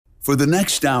For the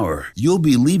next hour, you'll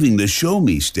be leaving the show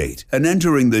me state and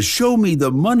entering the show me the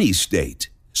money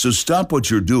state. So stop what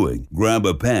you're doing, grab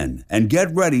a pen, and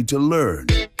get ready to learn.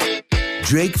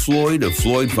 Jake Floyd of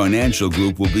Floyd Financial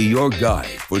Group will be your guide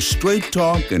for straight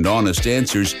talk and honest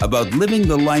answers about living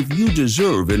the life you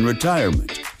deserve in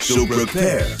retirement. So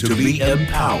prepare to be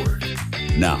empowered.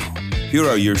 Now, here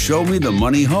are your Show Me the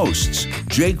Money hosts,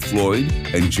 Jake Floyd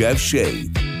and Jeff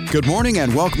Shade. Good morning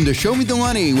and welcome to Show Me the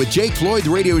Money with Jake Floyd, the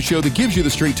radio show that gives you the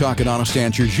straight talk and honest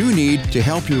answers you need to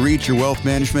help you reach your wealth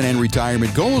management and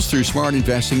retirement goals through smart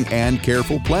investing and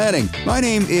careful planning. My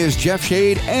name is Jeff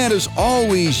Shade, and as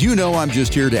always, you know I'm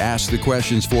just here to ask the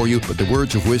questions for you, but the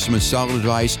words of wisdom and solid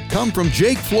advice come from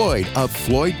Jake Floyd of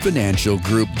Floyd Financial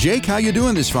Group. Jake, how you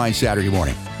doing this fine Saturday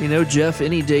morning? You know, Jeff,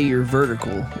 any day you're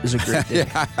vertical is a great day.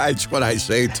 Yeah, that's what I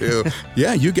say too.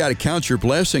 Yeah, you got to count your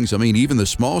blessings. I mean, even the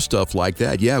small stuff like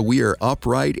that. Yeah, we are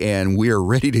upright and we are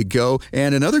ready to go.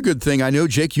 And another good thing, I know,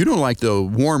 Jake, you don't like the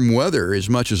warm weather as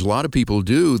much as a lot of people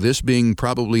do. This being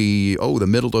probably,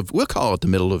 we'll call it the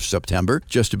middle of September,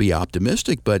 just to be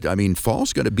optimistic. But I mean,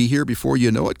 fall's going to be here before you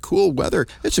know it. Cool weather.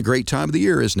 It's a great time of the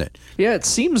year, isn't it? Yeah, it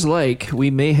seems like we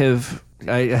may have...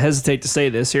 I hesitate to say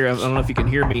this here. I don't know if you can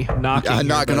hear me knocking.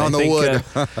 Knocking on the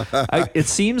wood. It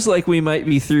seems like we might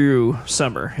be through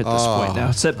summer at this point now.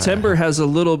 September has a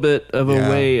little bit of a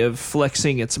way of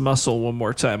flexing its muscle one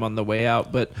more time on the way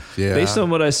out. But based on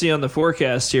what I see on the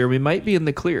forecast here, we might be in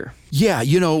the clear. Yeah,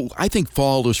 you know, I think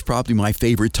fall is probably my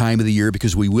favorite time of the year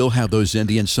because we will have those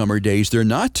Indian summer days. They're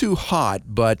not too hot,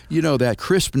 but, you know, that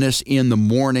crispness in the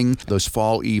morning, those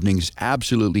fall evenings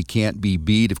absolutely can't be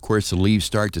beat. Of course, the leaves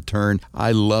start to turn.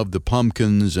 I love the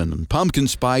pumpkins and pumpkin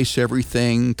spice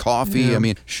everything, coffee. Yeah. I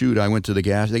mean, shoot, I went to the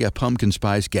gas. They got pumpkin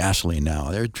spice gasoline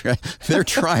now. They're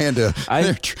trying to...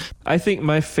 I think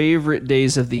my favorite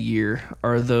days of the year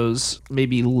are those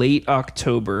maybe late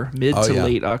October,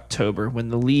 late October, when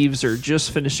the leaves are just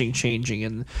finishing changing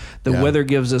and the weather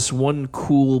gives us one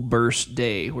cool burst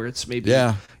day where it's maybe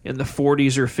in the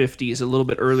 40s or 50s, a little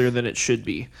bit earlier than it should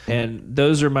be. And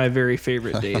those are my very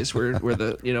favorite days where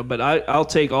the, you know, but I'll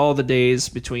take all the days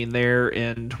between there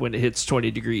and when it hits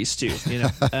 20 degrees too, you know.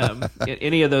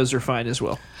 Any of those are fine as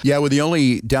well. Yeah, well, the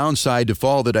only downside to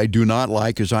fall that I do not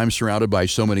like is I'm surrounded by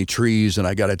so many trees, and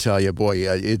I got to tell you, boy,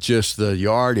 it's just the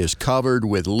yard is covered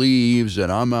with leaves,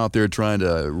 and I'm out there trying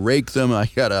to rake them. I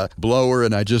got a blower,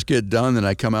 and I just get done, and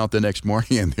I come out the next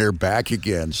morning, and they're back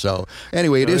again. So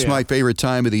anyway, it is my favorite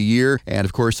time of the year, and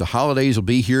of course, the holidays will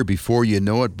be here before you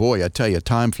know it. Boy, I tell you,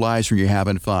 time flies when you're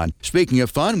having fun. Speaking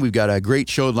of fun, we've got a great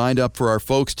show lined up for our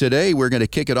folks today. We're going to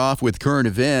kick it off with current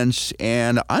events,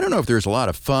 and I don't know if there's a lot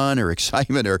of fun or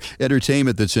excitement or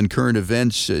entertainment that's in current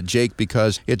events, Jake,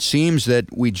 because it seems that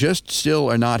we just still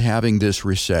are not having this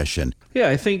recession. Yeah,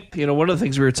 I think, you know, one of the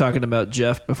things we were talking about,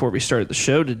 Jeff, before we started the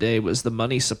show today was the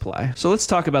money supply. So let's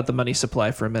talk about the money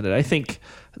supply for a minute. I think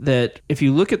that if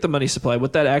you look at the money supply,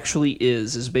 what that actually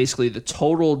is basically the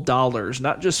total dollars,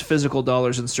 not just physical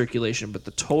dollars in circulation, but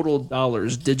the total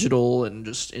dollars, digital and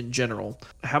just in general,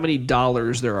 how many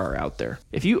dollars there are out there.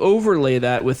 If you overlay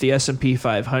that with the S&P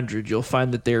 500, you'll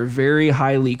find that they're very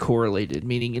highly correlated,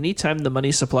 meaning anytime the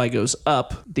money supply goes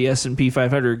up, the S&P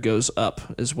 500 goes up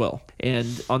as well.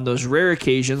 And on those rare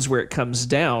occasions where it comes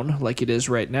down, like it is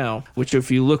right now, which if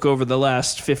you look over the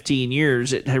last 15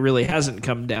 years, it really hasn't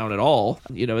come down at all.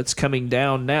 You know, it's coming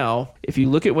down now. If you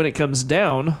look at when it comes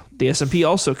down, the S&P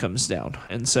also comes down.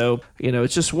 And so, you know,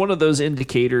 it's just one of those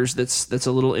indicators that's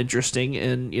a little interesting.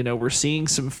 And, you know, we're seeing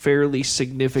some fairly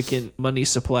significant money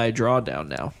supply drawdown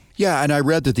now. Yeah, and I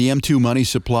read that the M2 money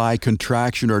supply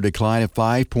contraction or decline of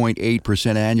 5.8%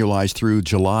 annualized through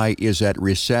July is at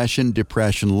recession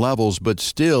depression levels. But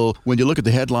still, when you look at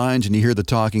the headlines and you hear the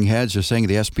talking heads, they're saying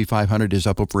the S&P 500 is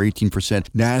up over 18%.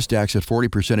 NASDAQ's at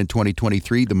 40% in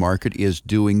 2023. The market is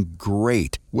doing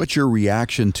great. What's your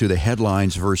reaction to the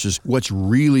headlines versus what's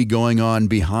really going on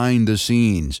behind the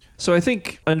scenes? So I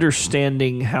think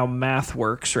understanding how math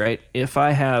works, right? If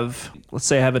I have, let's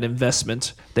say I have an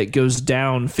investment that goes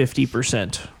down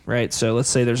 50%, right? So let's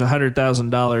say there's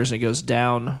 $100,000 and it goes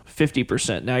down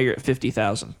 50%. Now you're at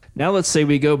 $50,000. Now let's say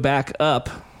we go back up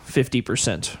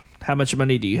 50%. How much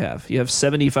money do you have? You have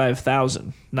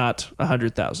 $75,000, not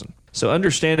 $100,000. So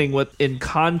understanding what in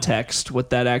context what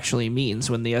that actually means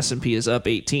when the S&P is up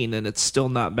 18 and it's still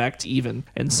not back to even,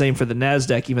 and same for the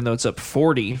NASDAQ, even though it's up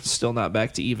 40, still not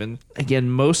back to even. Again,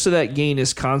 most of that gain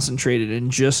is concentrated in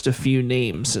just a few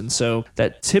names, and so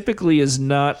that typically is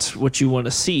not what you want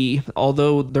to see,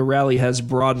 although the rally has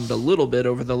broadened a little bit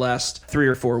over the last 3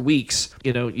 or 4 weeks.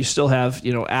 You still have,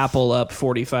 Apple up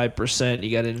 45%,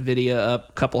 you got Nvidia up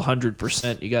a couple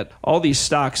 100%, you got all these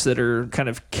stocks that are kind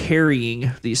of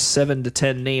carrying these 7 to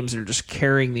 10 names that are just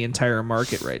carrying the entire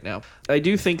market right now. I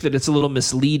do think that it's a little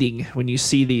misleading when you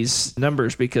see these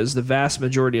numbers because the vast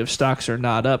majority of stocks are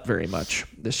not up very much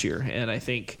this year. And I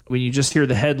think when you just hear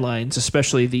the headlines,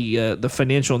 especially the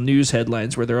financial news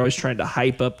headlines where they're always trying to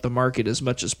hype up the market as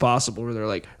much as possible, where they're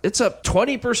like, it's up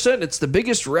 20%, it's the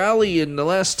biggest rally in the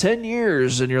last 10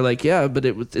 years. And you're like, yeah, but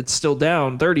it's still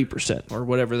down 30% or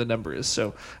whatever the number is.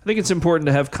 So I think it's important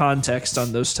to have context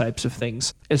on those types of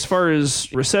things. As far as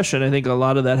recession, I think a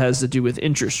lot of that has to do with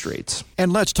interest rates.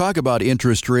 And let's talk about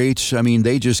interest rates. I mean,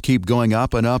 they just keep going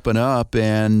up and up and up.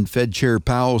 And Fed Chair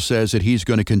Powell says that he's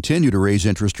going to continue to raise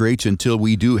interest rates until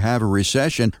we do have a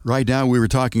recession. Right now, we were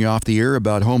talking off the air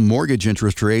about home mortgage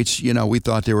interest rates. We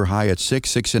thought they were high at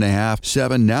 6.5%,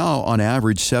 7%, now on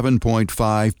average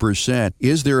 7.5%.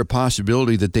 Is there a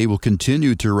possibility that they will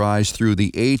continue to rise through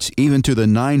the 8s, even to the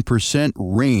 9%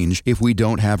 range if we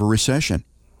don't have a recession?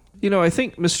 I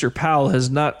think Mr. Powell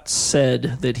has not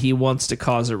said that he wants to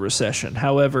cause a recession.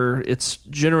 However, it's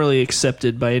generally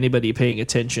accepted by anybody paying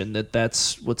attention that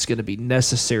that's what's going to be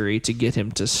necessary to get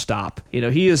him to stop.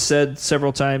 He has said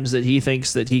several times that he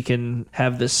thinks that he can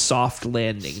have this soft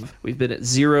landing. We've been at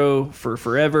zero for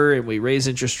forever, and we raise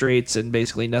interest rates, and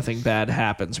basically nothing bad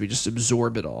happens. We just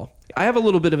absorb it all. I have a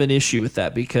little bit of an issue with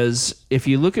that because if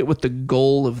you look at what the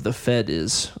goal of the Fed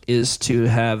is to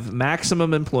have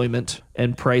maximum employment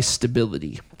and price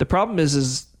stability. The problem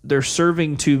is they're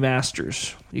serving two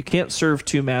masters. You can't serve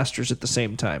two masters at the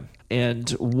same time. And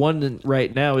one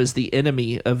right now is the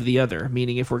enemy of the other,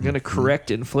 meaning if we're going to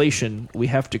correct inflation, we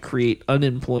have to create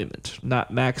unemployment,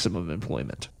 not maximum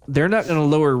employment. They're not going to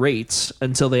lower rates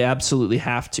until they absolutely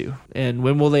have to. And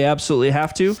when will they absolutely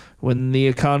have to? When the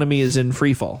economy is in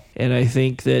free fall. And I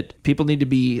think that people need to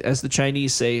be, as the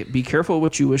Chinese say, be careful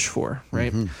what you wish for,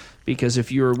 right? Mm-hmm. Because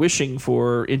if you are wishing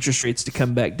for interest rates to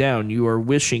come back down, you are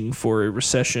wishing for a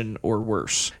recession or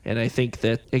worse. And I think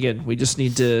that, again, we just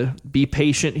need to be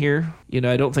patient here.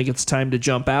 I don't think it's time to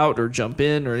jump out or jump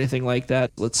in or anything like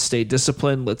that. Let's stay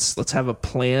disciplined. Let's have a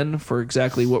plan for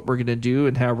exactly what we're going to do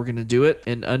and how we're going to do it,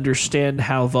 and understand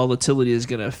how volatility is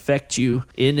going to affect you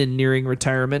in and nearing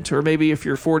retirement. Or maybe if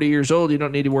you're 40 years old, you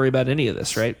don't need to worry about any of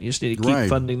this, right? You just need to keep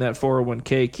funding that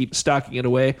 401k, keep stocking it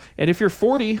away. And if you're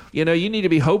 40, you need to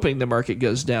be hoping the market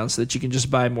goes down so that you can just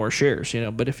buy more shares,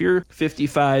 But if you're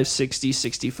 55, 60,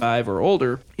 65 or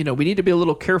older, we need to be a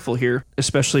little careful here,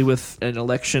 especially with an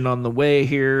election on the way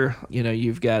here.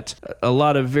 You've got a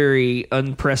lot of very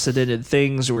unprecedented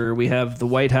things where we have the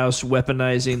White House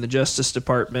weaponizing the Justice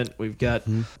Department. We've got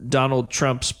Donald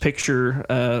Trump's picture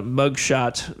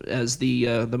mugshot as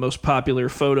the most popular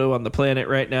photo on the planet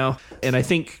right now. And I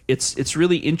think it's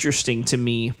really interesting to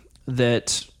me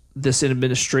that this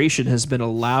administration has been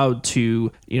allowed to,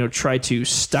 try to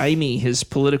stymie his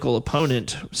political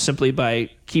opponent simply by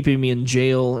keeping him in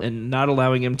jail and not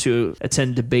allowing him to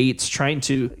attend debates, trying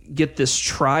to get this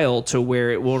trial to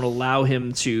where it won't allow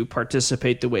him to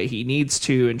participate the way he needs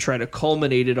to, and try to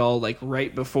culminate it all like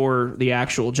right before the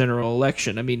actual general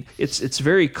election. I mean, it's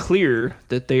very clear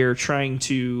that they are trying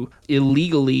to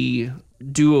illegally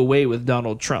do away with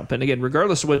Donald Trump. And again,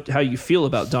 regardless of how you feel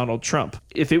about Donald Trump,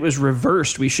 if it was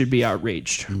reversed, we should be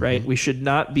outraged, right? We should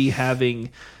not be having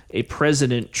a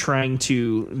president trying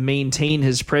to maintain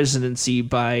his presidency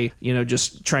by,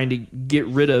 just trying to get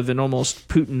rid of in almost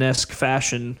Putin-esque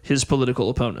fashion his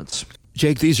political opponents.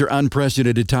 Jake, these are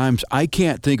unprecedented times. I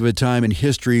can't think of a time in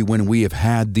history when we have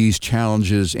had these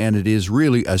challenges, and it is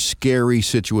really a scary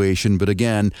situation. But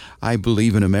again, I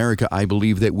believe in America. I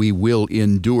believe that we will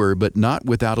endure, but not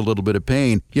without a little bit of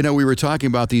pain. We were talking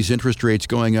about these interest rates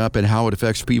going up and how it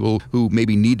affects people who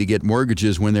maybe need to get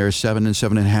mortgages when they're 7 and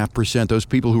 7.5%. Those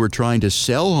people who are trying to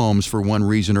sell homes for one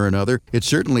reason or another. It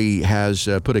certainly has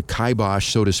put a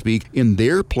kibosh, so to speak, in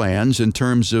their plans in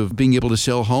terms of being able to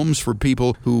sell homes for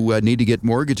people who need to get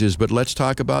mortgages, but let's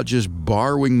talk about just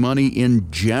borrowing money in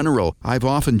general. I've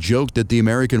often joked that the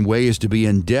American way is to be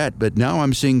in debt, but now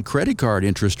I'm seeing credit card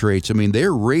interest rates. I mean,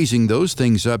 they're raising those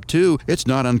things up too. It's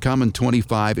not uncommon,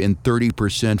 25 and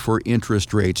 30% for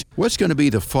interest rates. What's going to be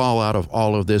the fallout of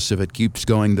all of this if it keeps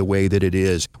going the way that it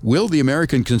is? Will the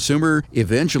American consumer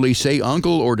eventually say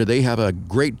uncle, or do they have a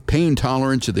great pain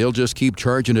tolerance and they'll just keep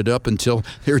charging it up until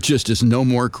there just is no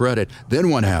more credit? Then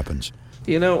what happens?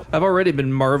 You know, I've already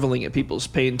been marveling at people's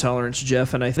pain tolerance,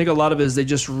 Jeff, and I think a lot of it is they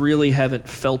just really haven't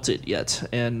felt it yet.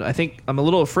 And I think I'm a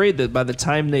little afraid that by the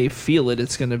time they feel it,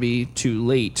 it's going to be too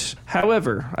late.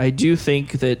 However, I do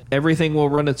think that everything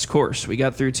will run its course. We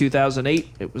got through 2008.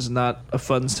 It was not a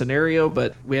fun scenario,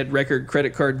 but we had record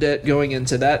credit card debt going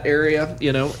into that area,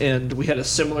 and we had a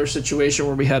similar situation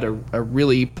where we had a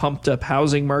really pumped up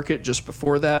housing market just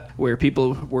before that, where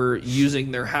people were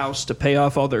using their house to pay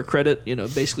off all their credit,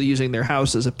 basically using their house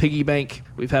as a piggy bank.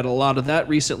 We've had a lot of that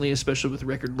recently, especially with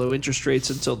record low interest rates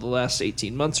until the last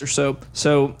 18 months or so.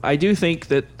 So I do think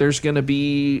that there's going to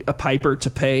be a piper to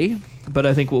pay, but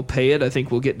I think we'll pay it. I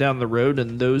think we'll get down the road,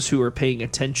 and those who are paying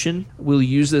attention will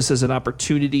use this as an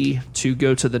opportunity to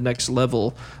go to the next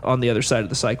level on the other side of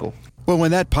the cycle. Well,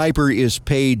 when that piper is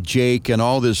paid, Jake, and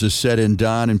all this is said and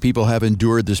done, and people have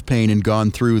endured this pain and gone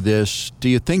through this, do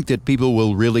you think that people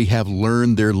will really have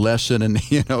learned their lesson and,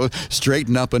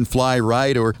 straighten up and fly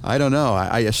right? Or, I don't know.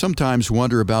 I sometimes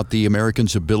wonder about the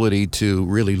Americans' ability to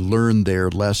really learn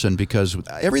their lesson, because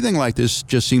everything like this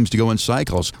just seems to go in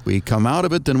cycles. We come out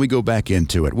of it, then we go back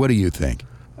into it. What do you think?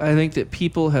 I think that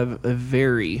people have a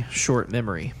very short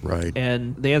memory. Right.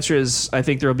 And the answer is, I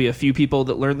think there will be a few people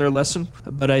that learn their lesson,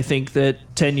 but I think that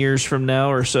 10 years from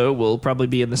now or so, we'll probably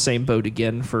be in the same boat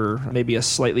again for maybe a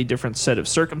slightly different set of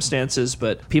circumstances,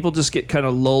 but people just get kind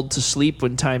of lulled to sleep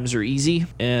when times are easy,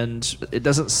 and it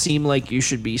doesn't seem like you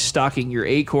should be stocking your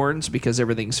acorns because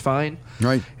everything's fine.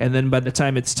 Right. And then by the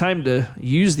time it's time to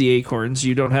use the acorns,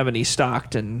 you don't have any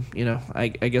stocked, and, I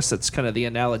guess that's kind of the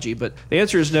analogy, but the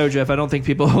answer is no, Jeff. I don't think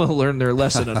people will learn their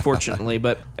lesson, unfortunately.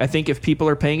 But I think if people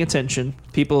are paying attention,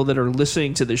 people that are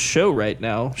listening to this show right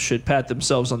now should pat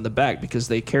themselves on the back because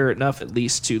they care enough at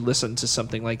least to listen to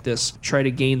something like this, try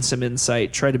to gain some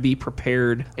insight, try to be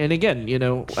prepared. And again,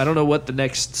 I don't know what the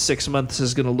next 6 months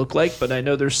is going to look like, but I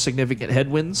know there's significant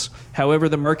headwinds. However,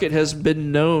 the market has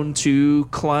been known to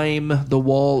climb the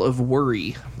wall of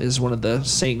worry, is one of the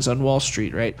sayings on Wall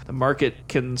Street, right? The market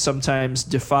can sometimes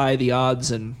defy the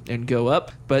odds and go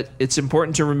up, but it's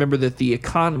important to remember that the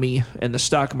economy and the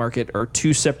stock market are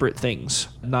two separate things,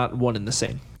 not one and the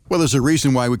same. Well, there's a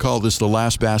reason why we call this the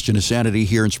last bastion of sanity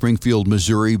here in Springfield,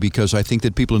 Missouri, because I think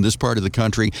that people in this part of the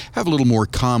country have a little more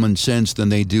common sense than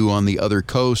they do on the other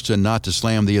coasts, and not to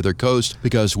slam the other coast,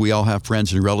 because we all have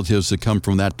friends and relatives that come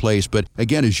from that place. But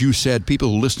again, as you said,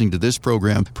 people listening to this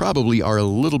program probably are a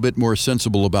little bit more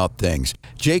sensible about things.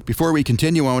 Jake, before we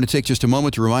continue, I want to take just a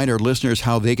moment to remind our listeners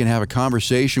how they can have a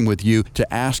conversation with you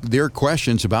to ask their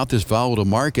questions about this volatile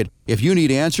market. If you need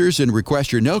answers and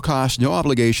request your no-cost,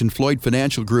 no-obligation Floyd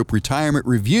Financial Group Retirement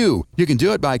Review, you can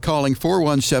do it by calling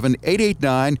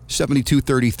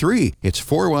 417-889-7233. It's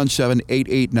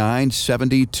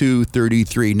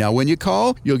 417-889-7233. Now, when you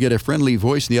call, you'll get a friendly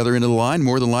voice on the other end of the line,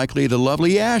 more than likely the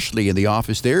lovely Ashley in the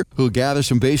office there, who'll gather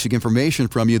some basic information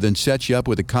from you, then set you up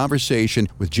with a conversation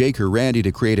with Jake or Randy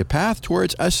to create a path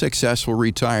towards a successful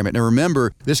retirement. Now,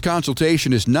 remember, this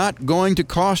consultation is not going to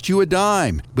cost you a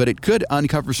dime, but it could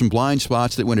uncover some blind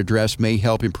spots that, when addressed, may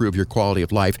help improve your quality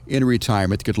of life in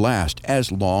retirement that could last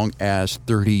as long as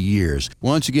 30 years.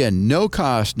 Once again, no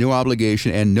cost, no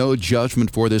obligation, and no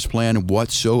judgment for this plan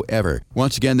whatsoever.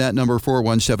 Once again, that number,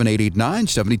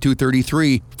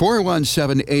 417-889-7233,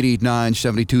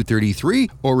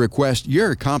 417-889-7233, or request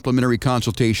your complimentary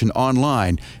consultation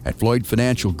online at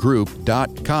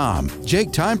floydfinancialgroup.com.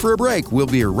 Jake, time for a break. We'll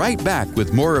be right back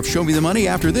with more of Show Me the Money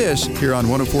after this here on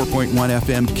 104.1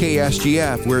 FM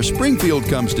KSGF, where Springfield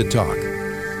comes to talk.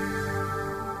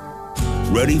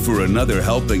 Ready for another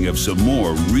helping of some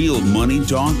more real money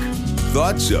talk?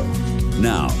 Thought so.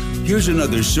 Now, here's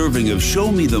another serving of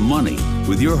Show Me the Money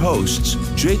with your hosts,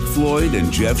 Jake Floyd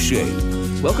and Jeff Shea.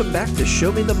 Welcome back to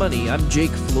Show Me the Money. I'm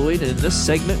Jake Floyd, and in this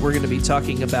segment, we're going to be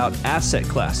talking about asset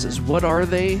classes. What are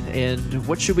they, and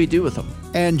what should we do with them?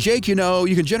 And Jake, you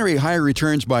can generate higher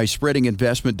returns by spreading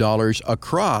investment dollars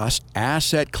across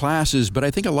asset classes, but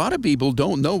I think a lot of people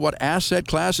don't know what asset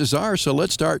classes are, so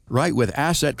let's start right with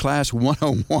Asset Class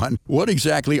 101. What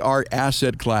exactly are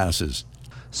asset classes?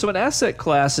 So an asset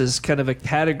class is kind of a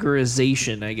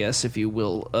categorization, I guess, if you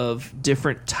will, of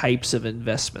different types of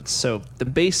investments. So the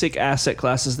basic asset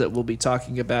classes that we'll be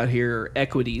talking about here are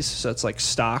equities, so that's like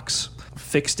stocks.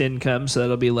 fixed income, so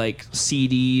that'll be like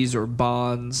CDs or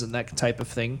bonds and that type of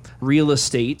thing, real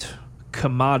estate,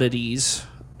 commodities,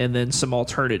 and then some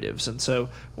alternatives. And so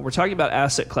when we're talking about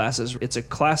asset classes, it's a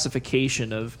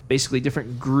classification of basically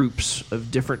different groups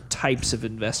of different types of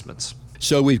investments.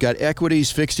 So we've got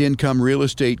equities, fixed income, real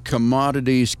estate,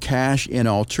 commodities, cash, and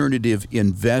alternative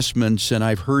investments. And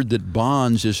I've heard that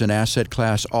bonds is an asset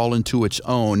class all into its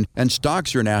own. And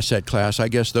stocks are an asset class. I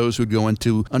guess those would go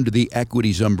under the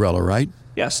equities umbrella, right?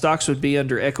 Yeah, stocks would be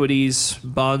under equities,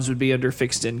 bonds would be under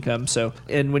fixed income. So,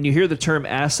 and when you hear the term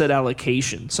asset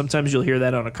allocation, sometimes you'll hear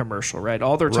that on a commercial, right?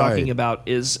 All they're talking about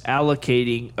is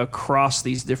allocating across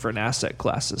these different asset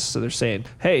classes. So they're saying,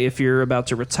 hey, if you're about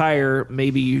to retire,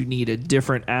 maybe you need a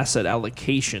different asset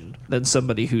allocation than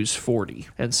somebody who's 40.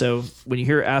 And so when you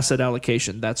hear asset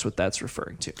allocation, that's what that's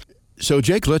referring to. So,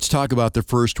 Jake, let's talk about the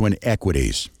first one,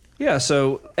 equities. Yeah,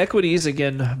 so equities,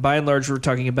 again, by and large, we're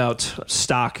talking about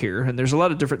stock here. And there's a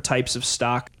lot of different types of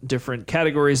stock, different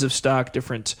categories of stock,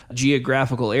 different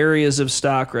geographical areas of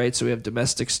stock, right? So we have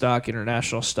domestic stock,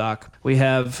 international stock. We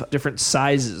have different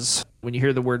sizes. When you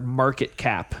hear the word market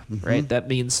cap, right, that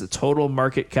means the total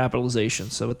market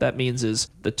capitalization. So what that means is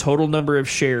the total number of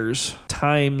shares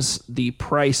times the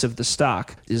price of the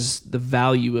stock is the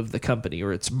value of the company,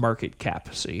 or its market cap.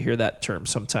 So you hear that term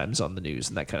sometimes on the news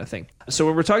and that kind of thing. So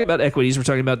when we're talking about equities, we're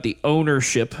talking about the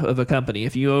ownership of a company.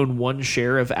 If you own one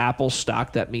share of Apple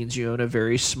stock, that means you own a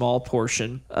very small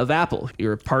portion of Apple.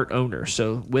 You're a part owner.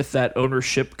 So with that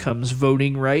ownership comes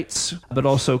voting rights, but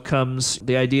also comes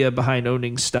the idea behind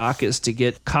owning stock is to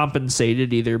get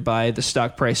compensated either by the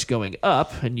stock price going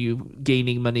up and you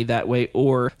gaining money that way,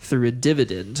 or through a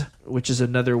dividend, which is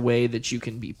another way that you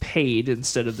can be paid.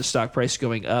 Instead of the stock price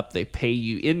going up, they pay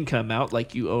you income out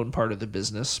like you own part of the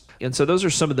business. And so those are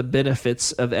some of the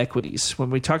benefits of equities. When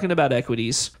we're talking about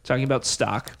equities, talking about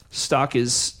stock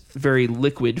is very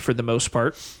liquid for the most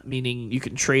part, meaning you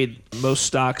can trade most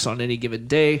stocks on any given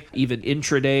day, even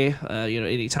intraday,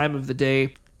 any time of the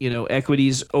day.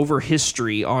 Equities over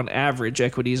history, on average,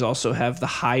 equities also have the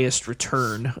highest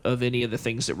return of any of the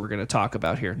things that we're going to talk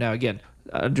about here. Now, again,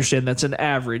 understand that's an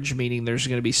average, meaning there's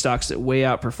going to be stocks that way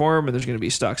outperform and there's going to be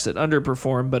stocks that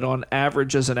underperform. But on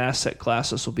average, as an asset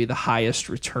class, this will be the highest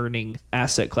returning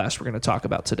asset class we're going to talk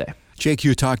about today. Jake,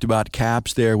 you talked about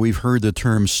caps there. We've heard the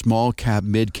terms small cap,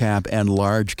 mid cap, and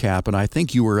large cap, and I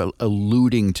think you were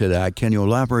alluding to that. Can you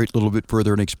elaborate a little bit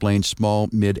further and explain small,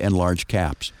 mid, and large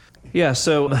caps? Yeah,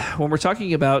 so when we're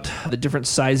talking about the different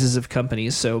sizes of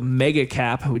companies, so mega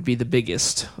cap would be the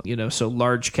biggest, so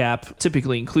large cap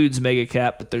typically includes mega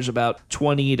cap, but there's about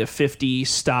 20 to 50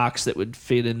 stocks that would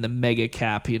fit in the mega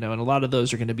cap, and a lot of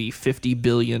those are going to be 50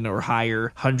 billion or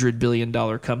higher, $100 billion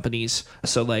companies.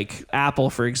 So like Apple,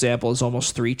 for example, is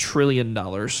almost $3 trillion,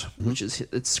 which is,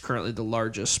 it's currently the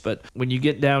largest. But when you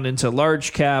get down into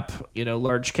large cap,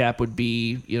 large cap would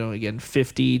be, again,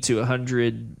 50 to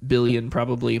 100 billion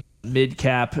probably. Mid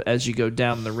cap as you go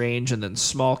down the range, and then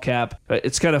small cap.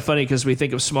 It's kind of funny because we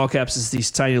think of small caps as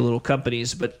these tiny little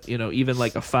companies, but even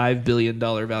like a $5 billion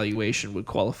valuation would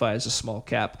qualify as a small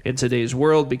cap in today's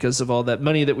world because of all that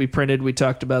money that we printed. We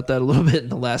talked about that a little bit in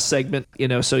the last segment.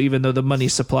 So even though the money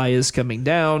supply is coming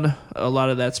down, a lot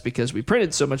of that's because we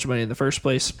printed so much money in the first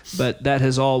place, but that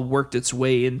has all worked its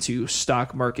way into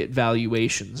stock market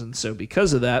valuations. And so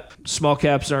because of that, small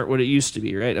caps aren't what it used to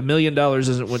be, right? $1 million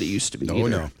isn't what it used to be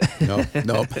either. No.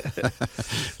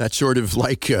 That's sort of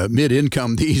like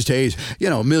mid-income these days.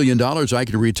 $1 million, I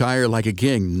could retire like a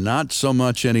king. Not so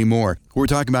much anymore. We're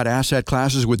talking about asset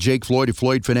classes with Jake Floyd of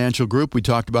Floyd Financial Group. We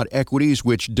talked about equities,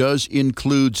 which does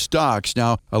include stocks.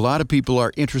 Now, a lot of people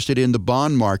are interested in the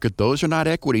bond market. Those are not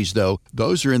equities, though.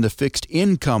 Those are in the fixed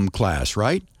income class,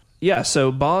 right? Yeah,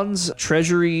 so bonds,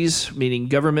 treasuries, meaning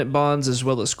government bonds as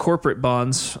well as corporate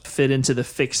bonds, fit into the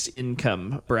fixed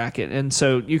income bracket. And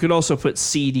so you could also put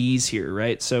CDs here,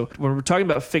 right? So when we're talking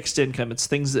about fixed income, it's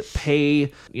things that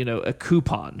pay, a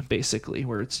coupon, basically,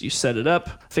 where you set it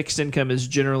up. Fixed income is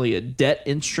generally a debt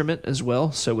instrument as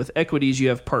well. So with equities, you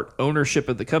have part ownership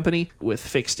of the company. With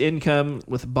fixed income,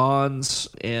 with bonds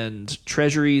and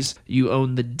treasuries, you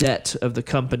own the debt of the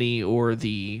company or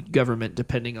the government,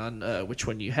 depending on which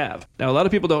one you have. Now, a lot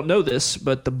of people don't know this,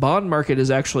 but the bond market is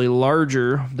actually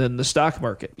larger than the stock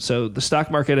market. So the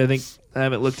stock market, I think, I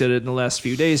haven't looked at it in the last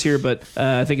few days here, but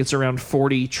I think it's around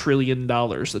 $40 trillion,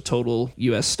 the total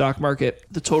U.S. stock market.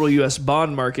 The total U.S.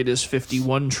 bond market is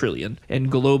 $51 trillion,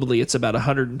 and globally it's about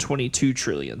 $122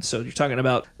 trillion. So you're talking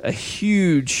about a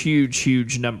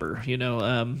huge number.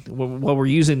 While we're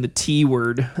using the T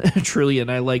word, trillion,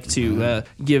 I like to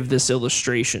give this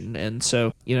illustration. And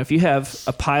so, if you have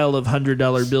a pile of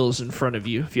 $100 bills in front of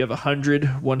you, if you have 100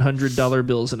 $100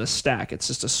 bills in a stack, it's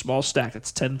just a small stack,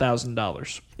 it's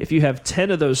 $10,000. If you have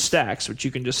 10 of those stacks, which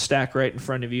you can just stack right in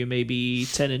front of you, maybe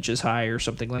 10 inches high or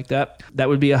something like that, that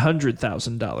would be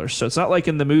 $100,000. So it's not like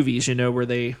in the movies, where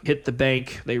they hit the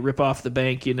bank, they rip off the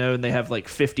bank, and they have like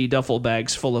 50 duffel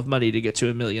bags full of money to get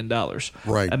to $1 million.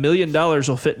 Right. $1 million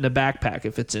will fit in a backpack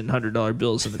if it's in $100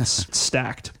 bills and it's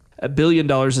stacked. $1 billion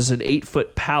is an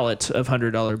 8-foot pallet of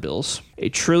 $100 bills.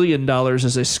 $1 trillion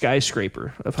is a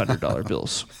skyscraper of $100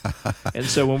 bills. And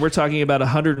so when we're talking about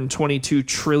 $122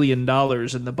 trillion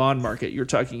in the bond market, you're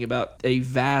talking about a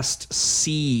vast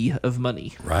sea of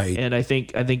money. Right. And I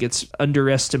think it's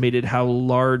underestimated how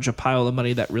large a pile of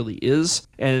money that really is.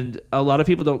 And a lot of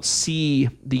people don't see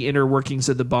the inner workings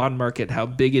of the bond market, how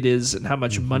big it is and how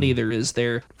much money there is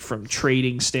there from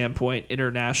trading standpoint,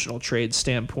 international trade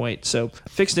standpoint. So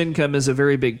fixed income is a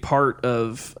very big part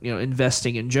of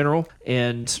investing in general.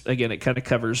 And again, it kind of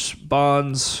covers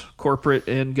bonds, corporate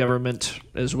and government,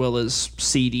 as well as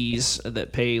CDs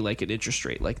that pay like an interest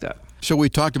rate like that. So we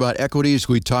talked about equities,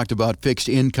 we talked about fixed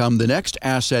income. The next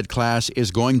asset class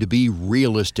is going to be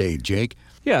real estate, Jake.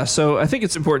 Yeah, so I think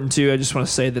it's important too. I just want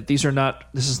to say that this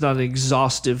is not an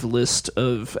exhaustive list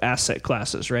of asset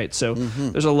classes, right? So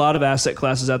there's a lot of asset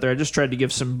classes out there. I just tried to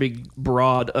give some big,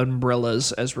 broad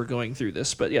umbrellas as we're going through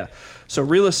this. But yeah, so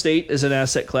real estate is an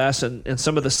asset class, and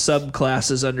some of the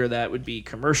subclasses under that would be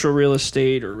commercial real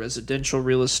estate or residential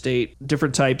real estate.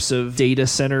 Different types of data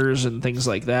centers and things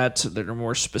like that are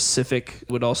more specific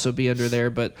would also be under there.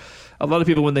 But a lot of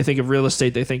people, when they think of real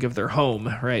estate, they think of their home,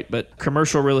 right? But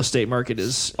commercial real estate market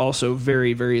is also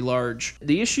very, very large.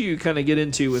 The issue you kind of get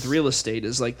into with real estate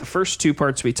is like the first two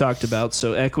parts we talked about,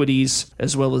 so equities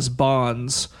as well as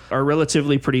bonds, are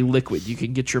relatively pretty liquid. You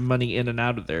can get your money in and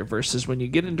out of there, versus when you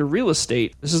get into real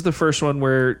estate, this is the first one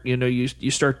where you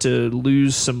start to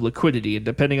lose some liquidity. And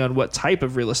depending on what type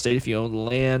of real estate, if you own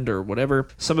land or whatever,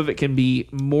 some of it can be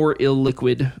more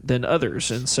illiquid than others.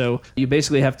 And so you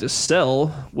basically have to sell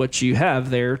what you have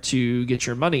there to get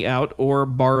your money out, or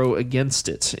borrow against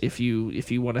it if you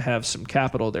want to have some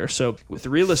capital there. So with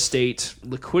real estate,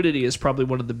 liquidity is probably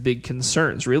one of the big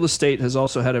concerns. Real estate has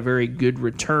also had a very good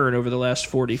return over the last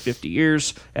 40, 50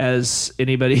 years, as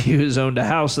anybody who's owned a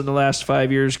house in the last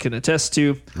 5 years can attest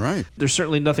to. Right. There's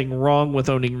certainly nothing wrong with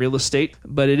owning real estate,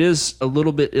 but it is a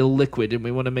little bit illiquid, and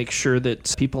we want to make sure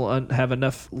that people have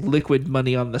enough liquid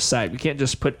money on the side. We can't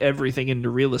just put everything into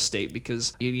real estate,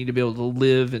 because you need to be able to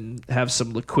live and have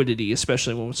some liquidity,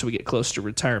 especially once we get close to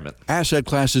retirement. Asset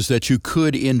classes that you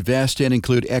could invest in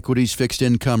include equities, fixed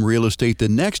income, real estate. The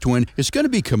next one is going to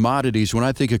be commodities. When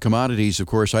I think of commodities, of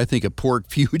course, I think of pork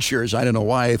futures. I don't know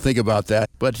why I think about that,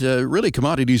 but really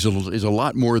commodities is a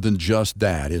lot more than just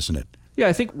that, isn't it? Yeah,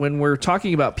 I think when we're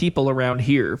talking about people around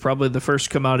here, probably the first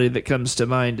commodity that comes to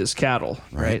mind is cattle,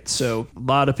 right? So a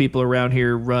lot of people around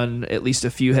here run at least a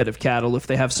few head of cattle if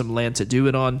they have some land to do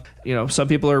it on. Some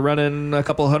people are running a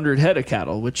couple hundred head of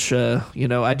cattle, which,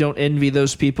 I don't envy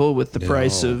those people with the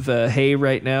price of hay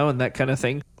right now and that kind of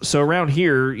thing. So around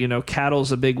here,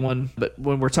 cattle's a big one. But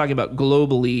when we're talking about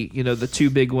globally, the two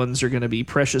big ones are going to be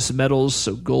precious metals,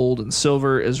 so gold and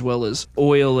silver, as well as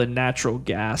oil and natural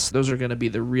gas. Those are going to be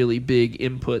the really big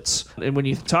inputs. And when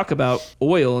you talk about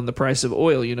oil and the price of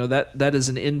oil, that is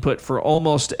an input for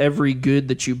almost every good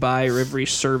that you buy or every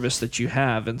service that you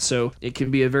have. And so it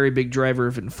can be a very big driver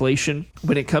of inflation.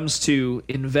 When it comes to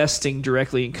investing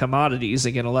directly in commodities,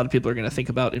 again, a lot of people are going to think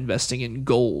about investing in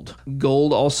gold.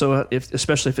 Gold also,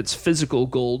 especially if it's physical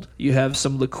gold, you have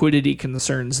some liquidity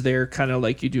concerns there, kind of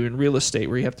like you do in real estate,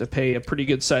 where you have to pay a pretty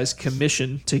good sized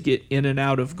commission to get in and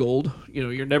out of gold.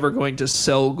 You're never going to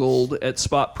sell gold at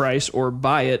spot price or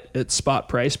buy it at spot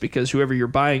price, because whoever you're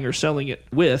buying or selling it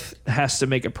with has to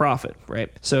make a profit, right?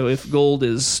 So if gold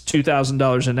is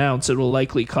 $2,000 an ounce, it will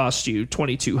likely cost you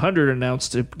 $2,200 an ounce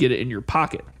to get it in your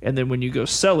pocket. And then when you go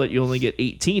sell it, you only get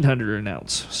 $1,800 an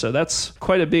ounce. So that's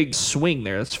quite a big swing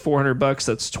there. That's $400.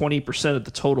 That's 20% of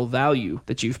the total value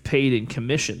that you've paid in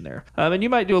commission there. And you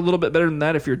might do a little bit better than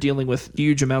that if you're dealing with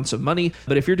huge amounts of money.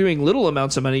 But if you're doing little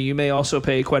amounts of money, you may also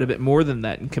pay quite a bit more than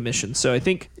that in commission. So I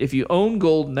think if you own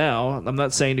gold now, I'm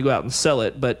not saying to go out and sell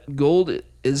it, but gold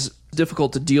is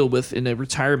difficult to deal with in a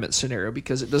retirement scenario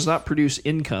because it does not produce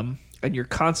income and you're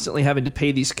constantly having to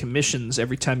pay these commissions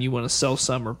every time you want to sell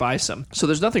some or buy some. So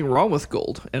there's nothing wrong with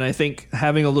gold. And I think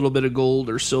having a little bit of gold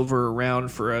or silver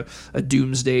around for a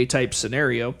doomsday type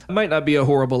scenario might not be a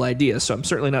horrible idea. So I'm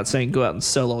certainly not saying go out and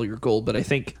sell all your gold, but I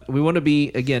think we want to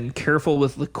be, again, careful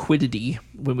with liquidity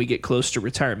when we get close to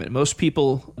retirement. Most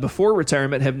people before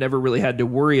retirement have never really had to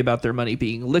worry about their money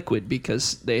being liquid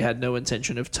because they had no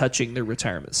intention of touching their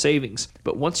retirement savings.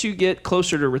 But once you get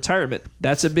closer to retirement,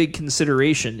 that's a big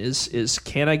consideration is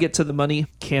can I get to the money?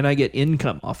 Can I get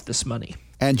income off this money?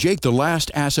 And Jake, the last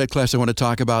asset class I want to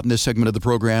talk about in this segment of the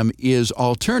program is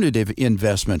alternative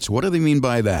investments. What do they mean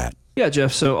by that? Yeah,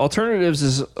 Jeff. So alternatives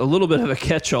is a little bit of a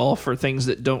catch-all for things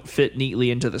that don't fit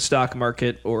neatly into the stock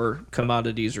market or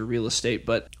commodities or real estate.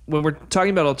 But when we're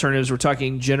talking about alternatives, we're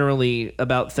talking generally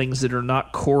about things that are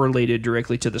not correlated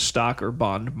directly to the stock or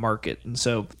bond market. And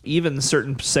so even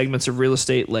certain segments of real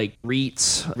estate like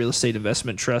REITs, real estate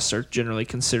investment trusts, are generally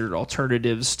considered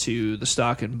alternatives to the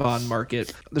stock and bond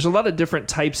market. There's a lot of different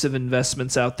types of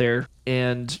investments out there.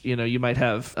 And, you might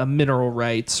have mineral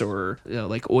rights or,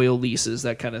 like oil leases,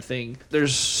 that kind of thing.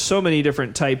 There's so many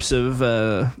different types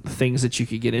of things that you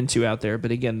could get into out there. But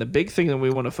again, the big thing that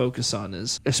we want to focus on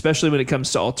is, especially when it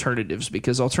comes to alternatives,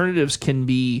 because alternatives can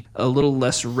be a little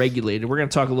less regulated. We're going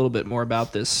to talk a little bit more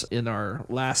about this in our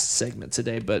last segment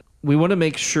today, but we want to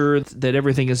make sure that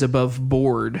everything is above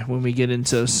board when we get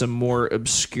into some more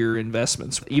obscure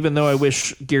investments. Even though I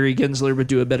wish Gary Gensler would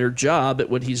do a better job at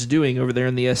what he's doing over there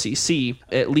in the SEC,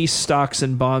 at least stocks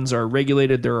and bonds are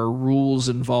regulated. There are rules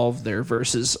involved there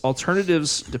versus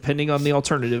alternatives, depending on the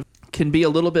alternative, can be a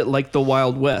little bit like the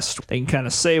Wild West. They can kind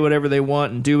of say whatever they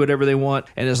want and do whatever they want,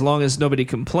 and as long as nobody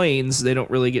complains, they don't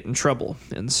really get in trouble.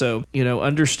 And so,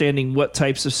 understanding what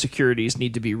types of securities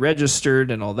need to be registered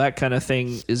and all that kind of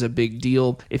thing is a big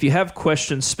deal. If you have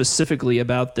questions specifically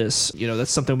about this,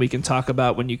 that's something we can talk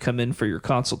about when you come in for your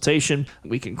consultation.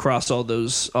 We can cross all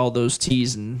those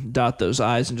T's and dot those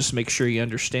I's and just make sure you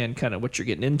understand kind of what you're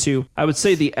getting into. I would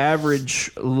say the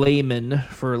average layman,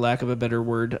 for lack of a better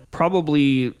word,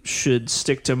 probably should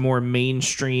stick to more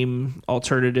mainstream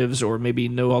alternatives or maybe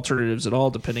no alternatives at all,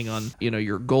 depending on,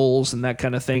 your goals and that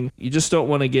kind of thing. You just don't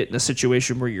want to get in a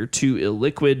situation where you're too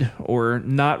illiquid or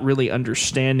not really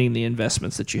understanding the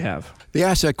investments that you have. The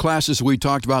asset classes we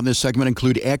talked about in this segment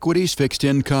include equities, fixed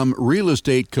income, real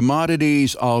estate,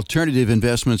 commodities, alternative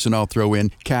investments, and I'll throw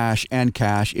in cash and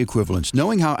cash equivalents.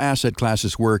 Knowing how asset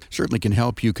classes work certainly can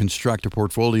help you construct a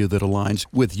portfolio that aligns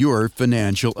with your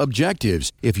financial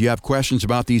objectives. If you have questions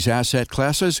about these asset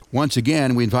classes, once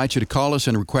again, we invite you to call us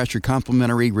and request your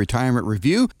complimentary retirement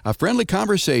review, a friendly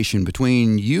conversation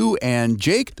between you and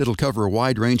Jake that'll cover a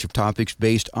wide range of topics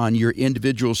based on your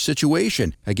individual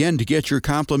situation. Again, to get your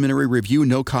complimentary review,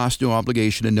 no cost, no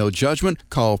obligation, and no judgment,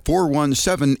 call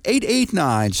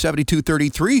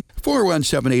 417-889-7233,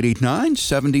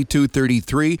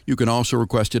 417-889-7233. You can also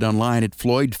request it online at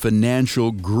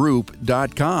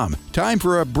floydfinancialgroup.com. Time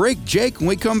for a break, Jake. When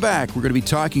we come back, we're going to be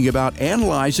talking about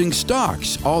analyzing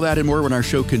stocks. All that and more when our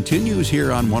show continues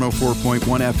here on 104.1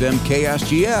 FM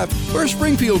KSGF, where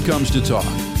Springfield comes to talk.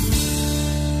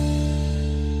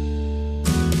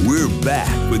 We're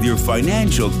back with your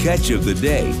financial catch of the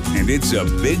day, and it's a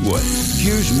big one.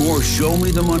 Here's more Show Me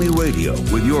the Money Radio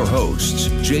with your hosts,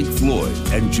 Jake Floyd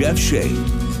and Jeff Shane.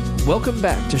 Welcome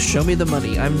back to Show Me the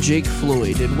Money. I'm Jake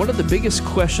Floyd, and one of the biggest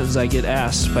questions I get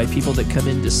asked by people that come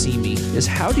in to see me is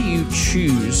how do you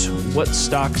choose what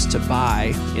stocks to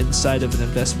buy inside of an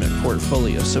investment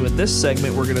portfolio? So in this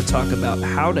segment, we're going to talk about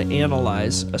how to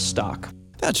analyze a stock.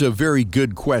 That's a very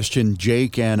good question,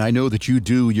 Jake, and I know that you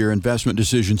do your investment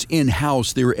decisions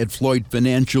in-house there at Floyd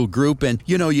Financial Group, and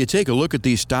you take a look at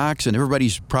these stocks and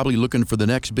everybody's probably looking for the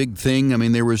next big thing. I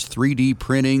mean, there was 3D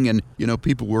printing and,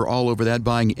 people were all over that,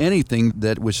 buying anything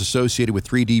that was associated with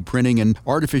 3D printing, and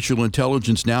artificial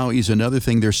intelligence now is another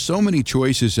thing. There's so many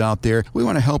choices out there. We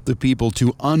want to help the people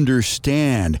to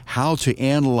understand how to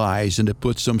analyze and to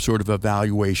put some sort of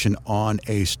evaluation on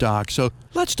a stock. So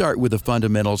let's start with the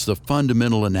fundamentals, the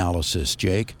fundamental analysis,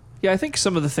 Jake. Yeah, I think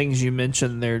some of the things you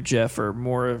mentioned there, Jeff, are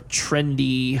more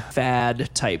trendy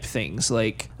fad type things,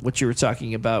 like what you were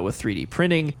talking about with 3D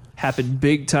printing. Happened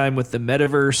big time with the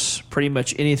metaverse. Pretty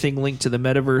much anything linked to the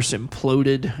metaverse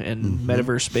imploded, and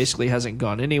metaverse basically hasn't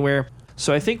gone anywhere.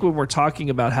 So I think when we're talking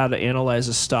about how to analyze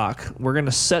a stock, we're going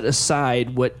to set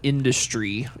aside what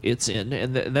industry it's in,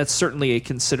 and that's certainly a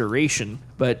consideration.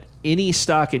 but any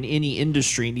stock in any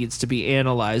industry needs to be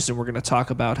analyzed, and we're going to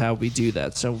talk about how we do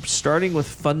that. So starting with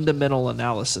fundamental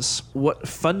analysis, what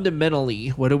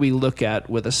do we look at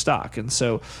with a stock? And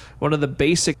so one of the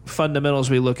basic fundamentals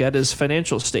we look at is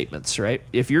financial statements, right?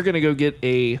 If you're going to go get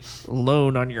a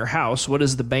loan on your house, what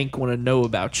does the bank want to know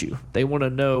about you? They want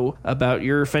to know about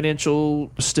your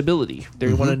financial stability.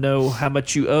 They want to know how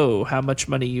much you owe, how much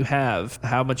money you have,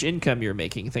 how much income you're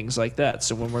making, things like that.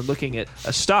 So when we're looking at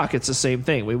a stock, it's the same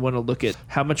thing. We want to look at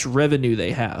how much revenue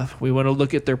they have. We want to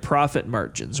look at their profit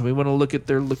margins. We want to look at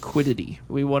their liquidity.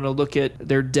 We want to look at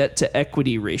their debt to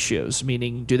equity ratios,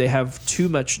 meaning do they have too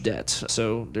much debt?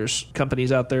 So there's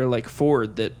companies out there like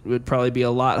Ford that would probably be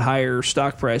a lot higher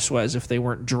stock price wise if they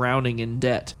weren't drowning in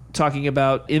debt. Talking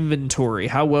about inventory,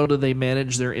 how well do they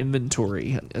manage their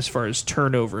inventory as far as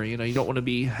turnover? You don't want to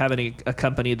be having a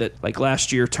company that, like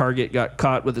last year, Target got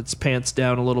caught with its pants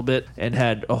down a little bit and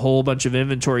had a whole bunch of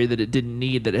inventory that it didn't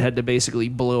need, that it had to basically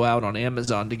blow out on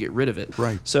Amazon to get rid of it.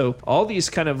 Right. So all these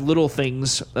kind of little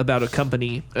things about a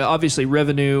company, obviously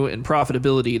revenue and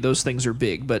profitability, those things are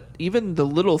big, but even the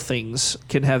little things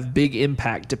can have big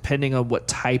impact depending on what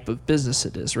type of business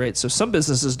it is, right? So some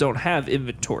businesses don't have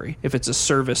inventory if it's a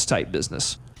service type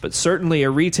business. But certainly a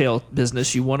retail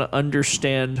business, you want to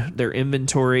understand their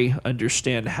inventory,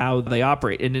 understand how they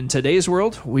operate. And in today's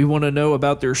world, we want to know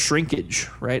about their shrinkage,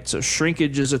 right? So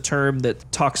shrinkage is a term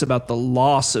that talks about the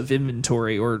loss of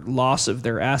inventory or loss of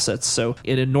their assets. So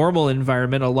in a normal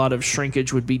environment, a lot of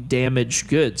shrinkage would be damaged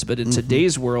goods. But in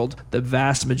today's world, the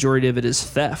vast majority of it is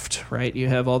theft, right? You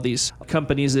have all these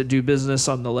companies that do business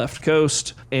on the left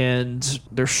coast, and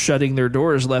they're shutting their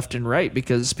doors left and right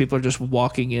because people are just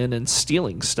walking in and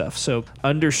stealing stuff. So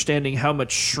understanding how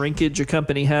much shrinkage a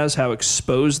company has, how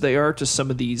exposed they are to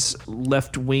some of these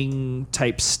left-wing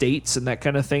type states and that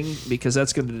kind of thing, because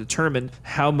that's going to determine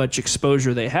how much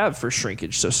exposure they have for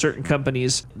shrinkage. So certain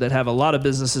companies that have a lot of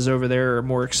businesses over there are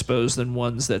more exposed than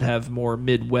ones that have more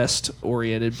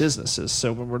Midwest-oriented businesses.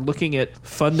 So when we're looking at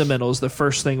fundamentals, the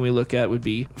first thing we look at would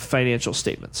be financial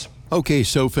statements. Okay,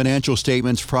 so financial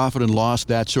statements, profit and loss,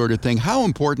 that sort of thing. How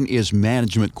important is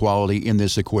management quality in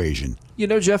this equation?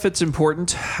 Jeff, it's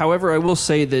important. However, I will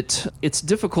say that it's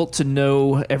difficult to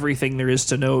know everything there is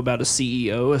to know about a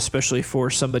CEO, especially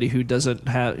for somebody who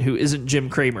isn't Jim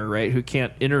Cramer, right? Who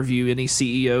can't interview any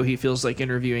CEO. He feels like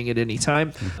interviewing at any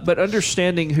time. But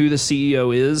understanding who the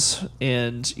CEO is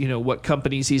and, what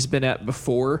companies he's been at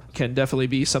before can definitely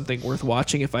be something worth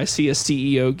watching. If I see a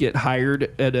CEO get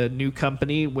hired at a new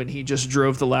company when he just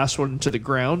drove the last one to the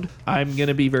ground, I'm going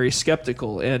to be very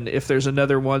skeptical. And if there's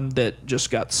another one that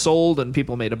just got sold and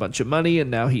people made a bunch of money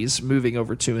and now he's moving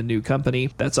over to a new company,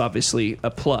 that's obviously a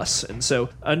plus. And so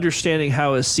understanding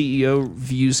how a CEO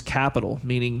views capital,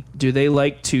 meaning do they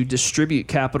like to distribute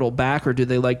capital back or do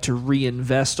they like to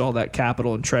reinvest all that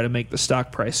capital and try to make the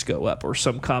stock price go up, or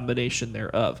some combination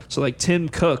thereof? So like Tim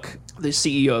Cook, the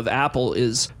CEO of Apple,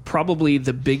 is probably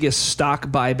the biggest stock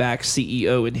buyback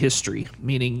CEO in history,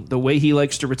 meaning the way he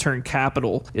likes to return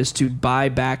capital is to buy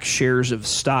back shares of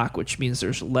stock, which means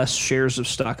there's less shares of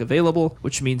stock available,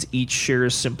 which means each share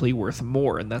is simply worth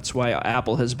more. And that's why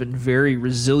Apple has been very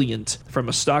resilient from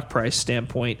a stock price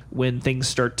standpoint. When things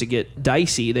start to get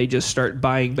dicey, they just start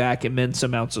buying back immense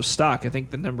amounts of stock. I think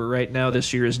the number right now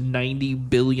this year is $90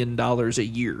 billion a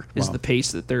year is the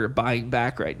pace that they're buying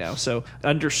back right now. So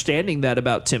understanding that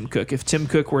about Tim Cook, if Tim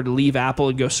Cook were to leave Apple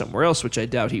and go somewhere else, which I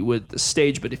doubt he would at this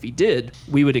stage, but if he did,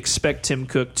 we would expect Tim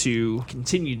Cook to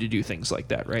continue to do things like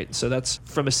that, right? So that's,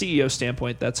 from a CEO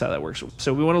standpoint, that's how that works.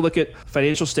 So we want to look at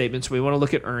financial statements, we want to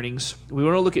look at earnings, we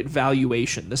want to look at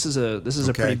valuation. This is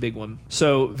a pretty big one.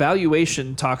 So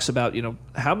valuation talks about,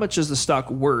 how much is the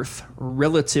stock worth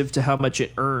relative to how much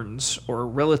it earns, or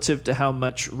relative to how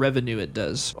much revenue it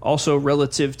does. Also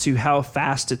relative to how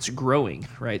fast it's growing,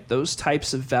 right? Those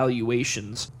types of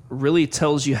valuations really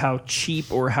tells you how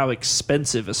cheap or how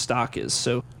expensive a stock is.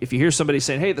 So if you hear somebody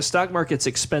saying, hey, the stock market's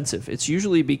expensive, it's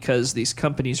usually because these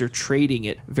companies are trading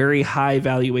at very high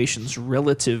valuations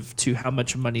relative to how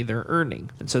much money they're earning.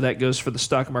 And so that goes for the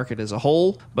stock market as a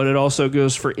whole, but it also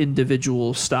goes for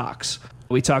individual stocks.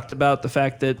 We talked about the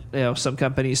fact that some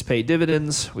companies pay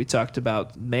dividends. We talked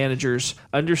about managers.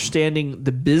 Understanding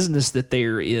the business that they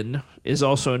are in is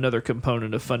also another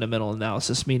component of fundamental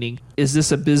analysis, meaning, is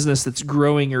this a business that's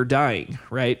growing or dying,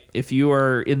 right? If you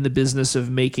are in the business of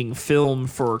making film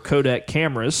for Kodak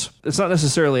cameras, it's not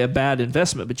necessarily a bad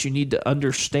investment, but you need to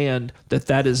understand that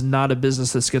that is not a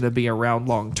business that's going to be around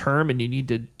long term, and you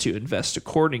need to invest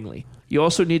accordingly. you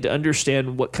also need to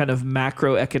understand what kind of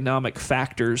macroeconomic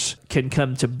factors can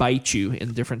come to bite you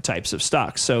in different types of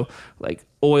stocks. So like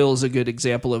oil is a good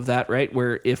example of that, right?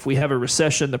 Where if we have a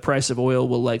recession, the price of oil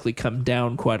will likely come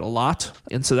down quite a lot.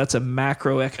 And so that's a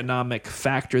macroeconomic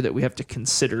factor that we have to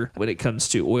consider when it comes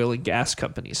to oil and gas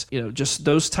companies. Just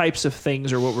those types of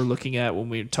things are what we're looking at when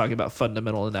we're talking about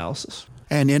fundamental analysis.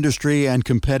 And industry and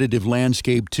competitive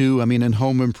landscape, too. I mean, in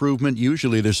home improvement,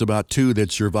 usually there's about two that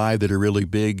survive that are really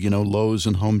big, Lowe's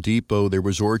and Home Depot. There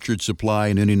was Orchard Supply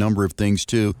and any number of things,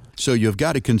 too. So you've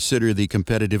got to consider the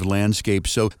competitive landscape.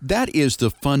 So that is the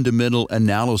fundamental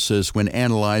analysis when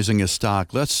analyzing a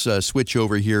stock. Let's switch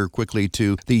over here quickly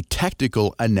to the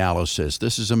technical analysis.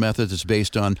 This is a method that's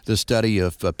based on the study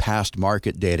of past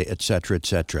market data, et cetera, et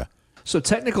cetera. So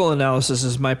technical analysis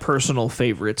is my personal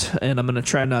favorite, and I'm going to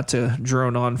try not to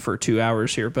drone on for 2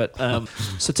 hours here. But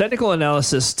so technical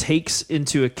analysis takes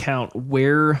into account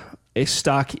where a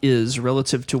stock is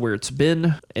relative to where it's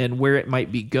been and where it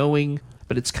might be going.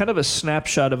 But it's kind of a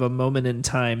snapshot of a moment in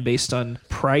time based on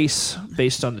price,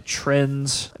 based on the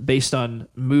trends, based on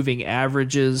moving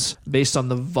averages, based on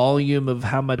the volume of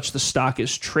how much the stock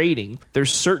is trading.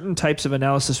 There's certain types of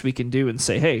analysis we can do and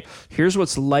say, hey, here's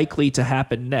what's likely to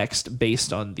happen next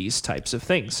based on these types of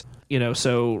things.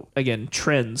 So again,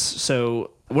 trends.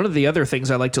 So one of the other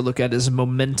things I like to look at is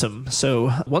momentum.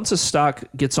 So once a stock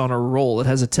gets on a roll, it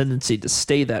has a tendency to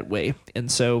stay that way.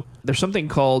 And so there's something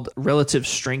called relative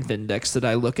strength index that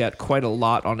I look at quite a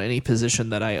lot on any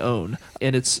position that I own.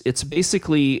 And it's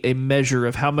basically a measure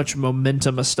of how much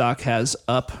momentum a stock has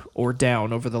up or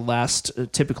down over the last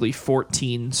typically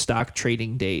 14 stock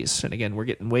trading days. And again, we're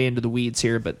getting way into the weeds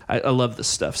here, but I love this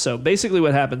stuff. So basically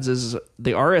what happens is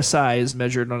the RSI is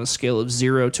measured on a scale of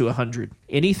 0 to 100.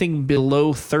 Anything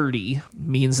below 30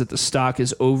 means that the stock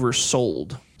is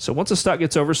oversold. So once a stock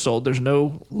gets oversold, there's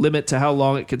no limit to how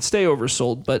long it can stay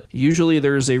oversold, but usually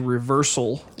there's a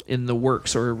reversal in the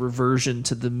works or a reversion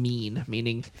to the mean,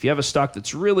 meaning if you have a stock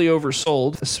that's really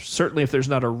oversold, certainly if there's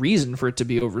not a reason for it to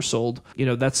be oversold,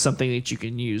 that's something that you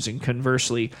can use. And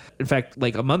conversely, in fact,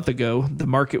 like a month ago, the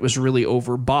market was really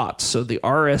overbought. So the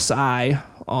RSI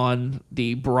on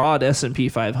the broad S&P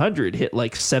 500 hit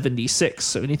like 76.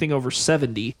 So anything over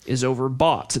 70 is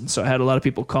overbought. And so I had a lot of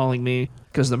people calling me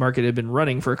because the market had been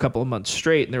running for a couple of months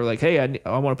straight. And they were like, hey,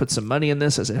 I want to put some money in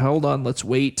this. I said, hold on, let's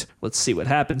wait. Let's see what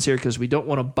happens here, because we don't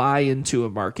want to buy into a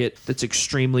market that's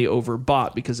extremely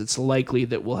overbought, because it's likely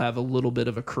that we'll have a little bit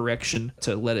of a correction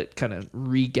to let it kind of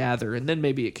regather, and then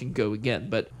maybe it can go again.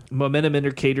 But momentum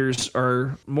indicators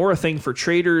are more a thing for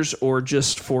traders or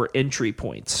just for entry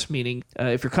points, meaning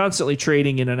if you're constantly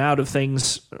trading in and out of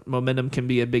things, momentum can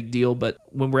be a big deal. But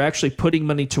when we're actually putting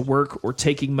money to work or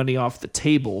taking money off the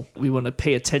table, we want to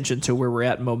pay attention to where we're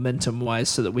at momentum-wise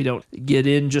so that we don't get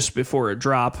in just before a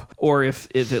drop, or if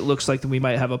it looks like that we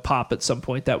might have a pop at some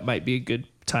point, that might be a good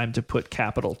time to put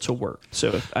capital to work.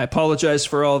 So I apologize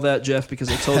for all that, Jeff, because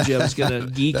I told you I was going to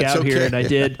geek out here, and I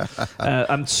did.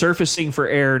 I'm surfacing for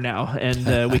air now,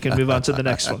 and we can move on to the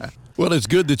next one. Well, it's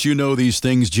good that you know these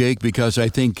things, Jake, because I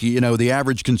think, the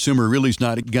average consumer really is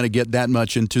not going to get that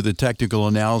much into the technical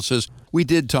analysis. We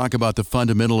did talk about the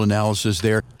fundamental analysis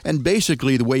there. And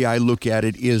basically, the way I look at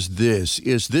it is this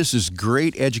is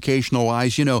great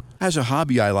educational-wise. As a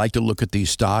hobby, I like to look at these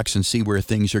stocks and see where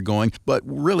things are going. But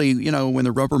really, when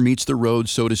the rubber meets the road,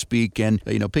 so to speak, and,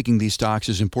 picking these stocks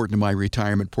is important to my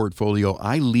retirement portfolio,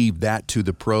 I leave that to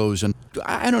the pros. And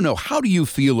I don't know, how do you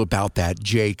feel about that,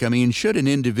 Jake? I mean, should an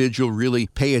individual really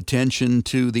pay attention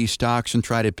to these stocks and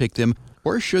try to pick them?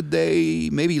 Or should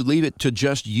they maybe leave it to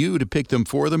just you to pick them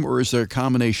for them, or is there a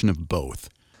combination of both?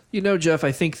 Jeff,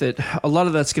 I think that a lot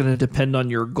of that's going to depend on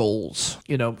your goals.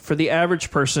 For the average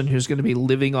person who's going to be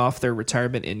living off their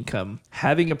retirement income,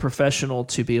 having a professional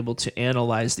to be able to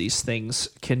analyze these things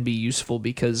can be useful,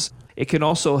 because it can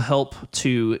also help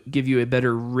to give you a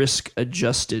better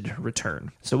risk-adjusted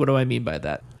return. So what do I mean by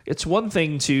that? It's one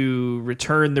thing to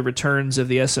return the returns of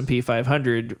the S&P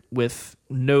 500 with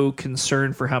no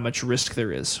concern for how much risk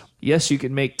there is. Yes, you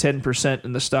can make 10%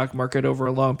 in the stock market over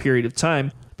a long period of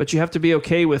time, but you have to be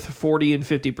okay with 40 and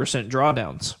 50%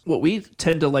 drawdowns. What we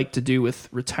tend to like to do with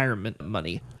retirement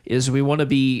money is we want to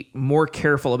be more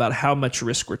careful about how much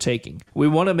risk we're taking. We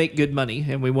want to make good money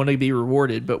and we want to be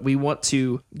rewarded, but we want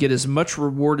to get as much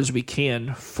reward as we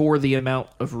can for the amount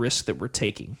of risk that we're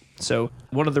taking. So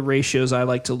one of the ratios I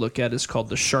like to look at is called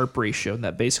the Sharpe ratio, and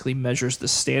that basically measures the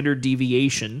standard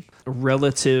deviation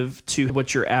relative to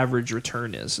what your average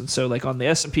return is. And so like on the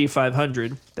S&P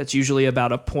 500, that's usually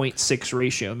about a 0.6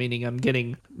 ratio, meaning I'm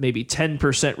getting maybe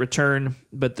 10% return,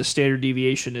 but the standard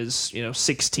deviation is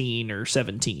 16 or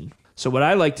 17. So what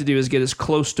I like to do is get as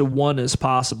close to 1 as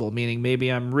possible, meaning maybe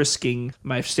I'm risking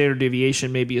my standard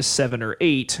deviation maybe a 7 or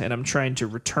 8, and I'm trying to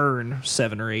return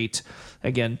 7 or 8.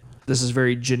 Again, this is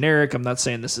very generic. I'm not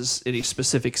saying this is any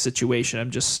specific situation.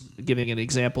 I'm just giving an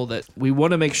example that we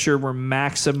want to make sure we're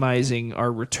maximizing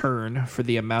our return for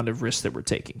the amount of risk that we're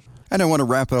taking. And I want to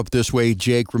wrap up this way,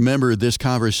 Jake. Remember, this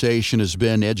conversation has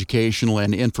been educational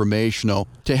and informational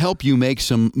to help you make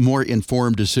some more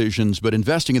informed decisions. But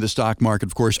investing in the stock market,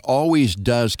 of course, always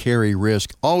does carry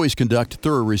risk. Always conduct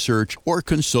thorough research or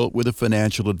consult with a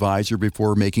financial advisor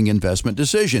before making investment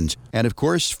decisions. And of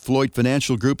course, Floyd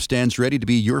Financial Group stands ready to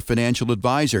be your financial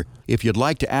advisor. If you'd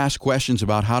like to ask questions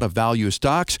about how to value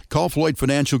stocks, call Floyd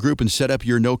Financial Group and set up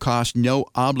your no-cost,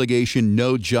 no-obligation,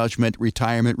 no-judgment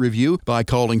retirement review by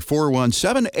calling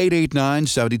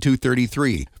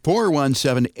 417-889-7233.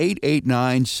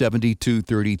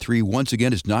 417-889-7233. Once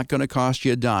again, it's not going to cost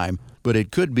you a dime, but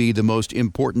it could be the most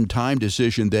important time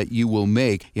decision that you will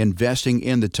make, investing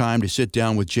in the time to sit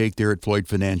down with Jake there at Floyd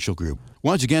Financial Group.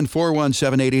 Once again,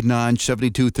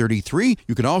 417-889-7233.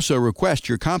 You can also request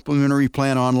your complimentary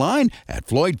plan online at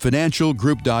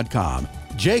floydfinancialgroup.com.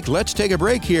 Jake, let's take a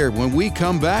break here. When we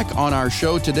come back on our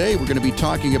show today, we're going to be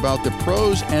talking about the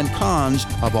pros and cons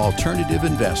of alternative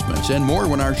investments and more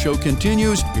when our show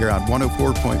continues here on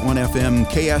 104.1 FM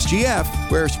KSGF,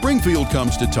 where Springfield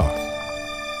comes to talk.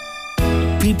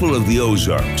 People of the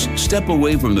Ozarks, step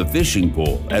away from the fishing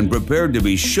pole and prepare to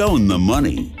be shown the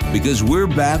money, because we're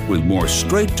back with more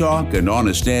straight talk and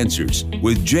honest answers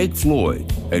with Jake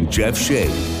Floyd and Jeff Shea.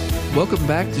 Welcome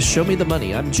back to Show Me the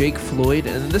Money. I'm Jake Floyd,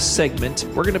 and in this segment,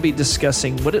 we're going to be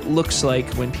discussing what it looks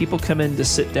like when people come in to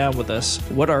sit down with us,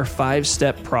 what our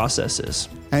 5-step process is.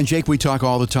 And Jake, we talk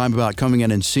all the time about coming in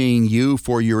and seeing you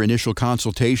for your initial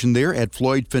consultation there at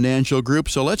Floyd Financial Group.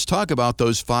 So let's talk about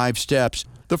those 5 steps.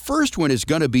 The first one is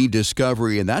going to be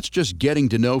discovery, and that's just getting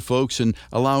to know folks and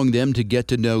allowing them to get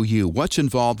to know you. What's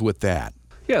involved with that?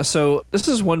 Yeah, so this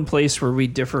is one place where we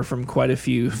differ from quite a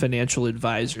few financial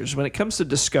advisors. When it comes to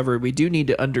discovery, we do need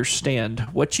to understand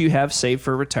what you have saved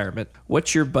for retirement,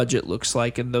 what your budget looks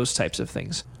like, and those types of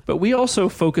things. But we also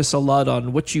focus a lot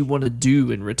on what you want to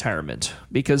do in retirement,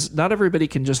 because not everybody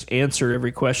can just answer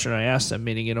every question I ask them,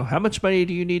 meaning, how much money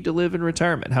do you need to live in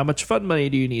retirement? How much fund money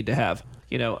do you need to have?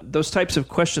 Those types of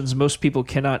questions most people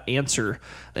cannot answer.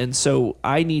 And so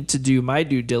I need to do my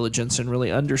due diligence and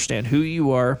really understand who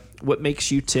you are, what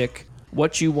makes you tick,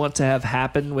 what you want to have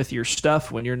happen with your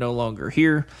stuff when you're no longer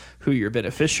here, who your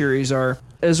beneficiaries are,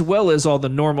 as well as all the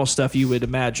normal stuff you would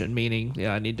imagine, meaning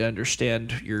I need to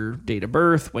understand your date of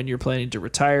birth, when you're planning to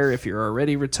retire, if you're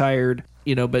already retired,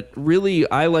 but really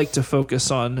I like to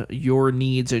focus on your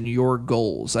needs and your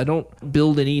goals. I don't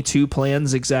build an E2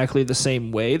 plans exactly the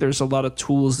same way. There's a lot of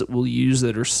tools that we'll use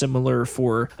that are similar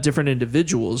for different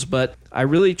individuals, but I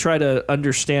really try to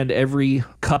understand every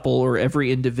couple or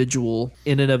every individual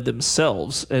in and of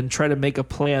themselves and try to make a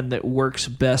plan that works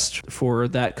best for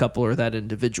that couple or that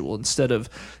individual instead of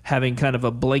having kind of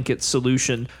a blanket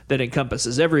solution that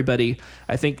encompasses everybody.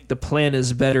 I think the plan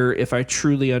is better if I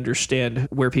truly understand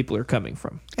where people are coming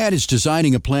from. And it's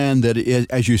designing a plan that,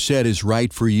 as you said, is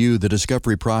right for you. The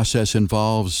discovery process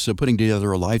involves putting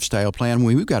together a lifestyle plan.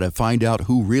 We've got to find out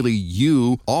who really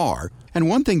you are. And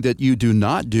one thing that you do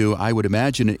not do, I would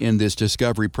imagine, in this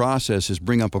discovery process is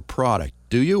bring up a product.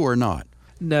 Do you or not?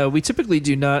 No, we typically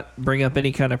do not bring up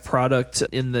any kind of product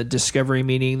in the discovery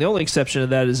meeting. The only exception to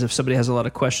that is if somebody has a lot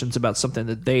of questions about something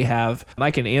that they have.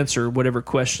 I can answer whatever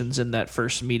questions in that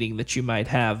first meeting that you might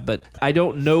have, but I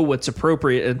don't know what's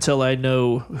appropriate until I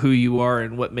know who you are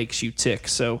and what makes you tick.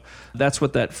 So that's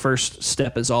what that first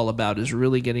step is all about, is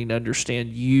really getting to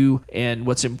understand you and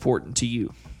what's important to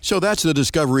you. So that's the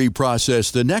discovery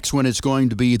process. The next one is going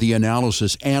to be the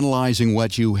analysis, analyzing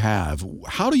what you have.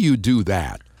 How do you do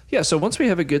that? Yeah, so once we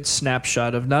have a good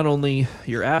snapshot of not only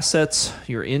your assets,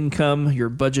 your income, your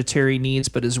budgetary needs,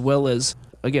 but as well as,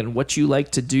 again, what you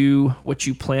like to do, what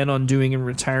you plan on doing in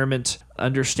retirement,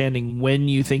 understanding when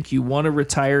you think you want to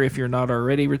retire if you're not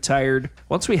already retired.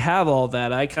 Once we have all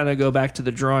that, I kind of go back to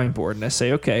the drawing board and I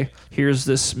say, okay, here's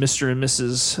this Mr. and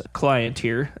Mrs. client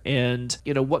here, and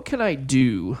what can I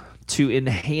do to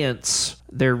enhance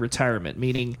their retirement?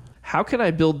 Meaning, how can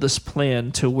I build this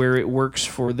plan to where it works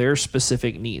for their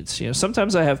specific needs?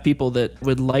 Sometimes I have people that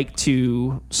would like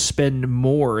to spend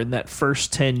more in that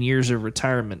first 10 years of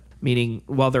retirement, meaning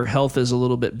while their health is a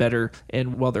little bit better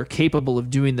and while they're capable of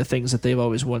doing the things that they've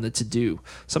always wanted to do.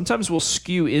 Sometimes we'll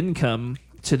skew income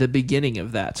to the beginning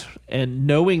of that. And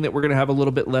knowing that we're going to have a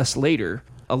little bit less later,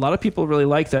 a lot of people really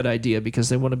like that idea because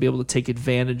they want to be able to take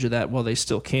advantage of that while they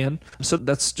still can. So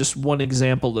that's just one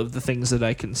example of the things that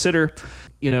I consider.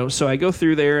 So I go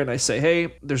through there and I say,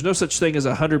 hey, there's no such thing as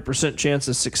a 100% chance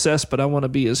of success, but I want to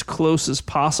be as close as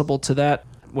possible to that.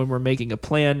 When we're making a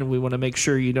plan, we want to make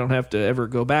sure you don't have to ever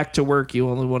go back to work. You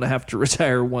only want to have to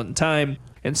retire one time.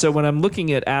 And so when I'm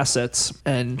looking at assets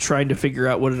and trying to figure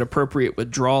out what an appropriate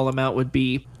withdrawal amount would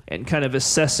be, and kind of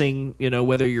assessing,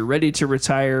 whether you're ready to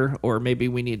retire, or maybe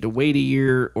we need to wait a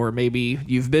year, or maybe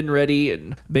you've been ready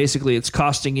and basically it's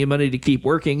costing you money to keep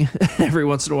working. Every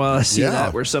once in a while I see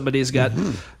that where somebody's got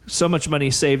so much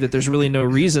money saved that there's really no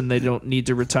reason they don't need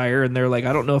to retire. And they're like,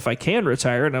 I don't know if I can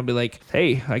retire. And I'll be like,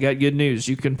 hey, I got good news.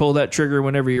 You can pull that trigger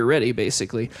whenever you're ready,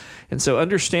 basically. And so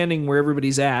understanding where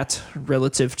everybody's at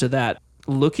relative to that,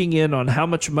 looking in on how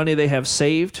much money they have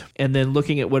saved, and then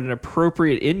looking at what an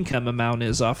appropriate income amount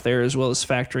is off there, as well as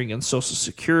factoring in Social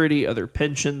Security, other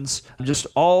pensions. Just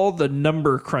all the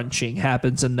number crunching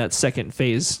happens in that second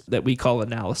phase that we call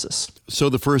analysis. So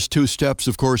the first two steps,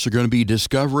 of course, are going to be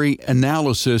discovery,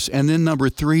 analysis, and then number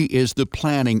 3 is the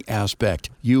planning aspect.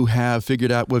 You have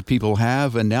figured out what people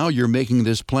have, and now you're making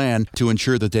this plan to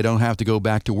ensure that they don't have to go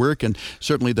back to work, and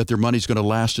certainly that their money's going to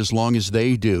last as long as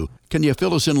they do. Can you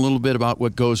fill us in a little bit about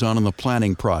what goes on in the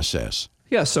planning process?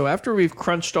 Yeah, so after we've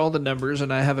crunched all the numbers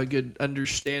and I have a good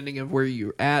understanding of where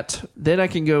you're at, then I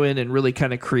can go in and really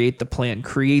kind of create the plan,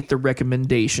 create the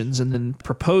recommendations, and then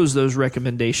propose those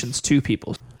recommendations to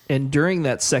people. And during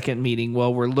that second meeting,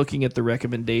 while we're looking at the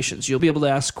recommendations, you'll be able to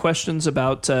ask questions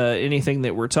about anything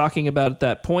that we're talking about at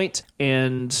that point.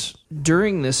 And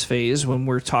during this phase, when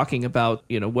we're talking about,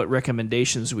 what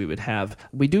recommendations we would have,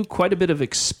 we do quite a bit of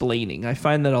explaining. I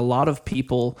find that a lot of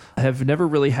people have never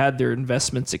really had their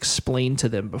investments explained to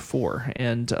them before.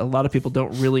 And a lot of people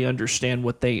don't really understand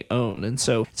what they own. And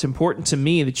so it's important to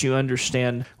me that you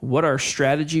understand what our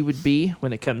strategy would be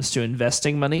when it comes to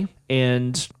investing money,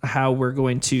 and how we're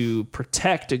going to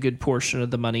protect a good portion of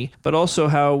the money, but also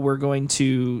how we're going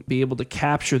to be able to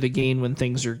capture the gain when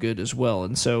things are good as well.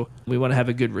 And so we want to have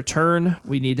a good return.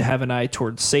 We need to have an eye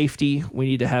toward safety. We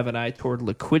need to have an eye toward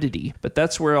liquidity. But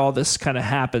that's where all this kind of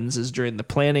happens, is during the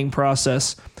planning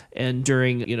process and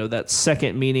during, that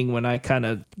second meeting when I kind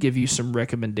of give you some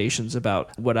recommendations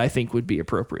about what I think would be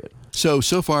appropriate. So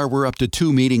far we're up to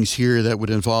 2 meetings here that would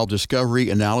involve discovery,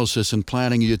 analysis, and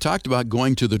planning. You talked about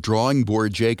going to the drawing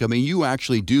board, Jake. I mean, you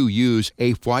actually do use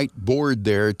a whiteboard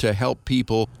there to help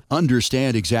people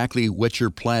understand exactly what you're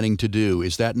planning to do.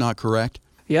 Is that not correct?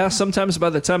 Yeah, sometimes by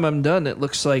the time I'm done, it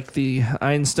looks like the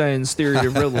Einstein's theory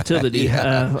of relativity.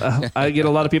 I get a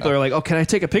lot of people who are like, oh, can I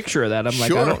take a picture of that? I'm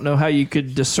like, I don't know how you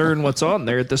could discern what's on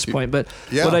there at this point. But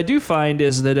what I do find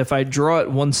is that if I draw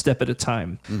it one step at a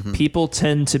time, people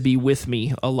tend to be with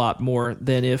me a lot more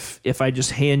than if I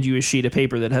just hand you a sheet of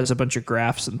paper that has a bunch of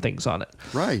graphs and things on it.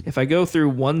 Right. If I go through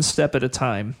one step at a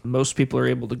time, most people are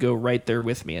able to go right there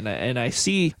with me. And I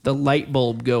see the light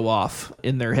bulb go off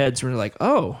in their heads when they're like,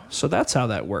 oh, so that's how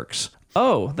that works.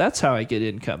 Oh, that's how I get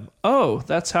income. Oh,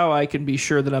 that's how I can be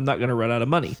sure that I'm not going to run out of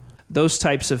money. Those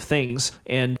types of things.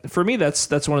 And for me,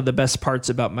 that's one of the best parts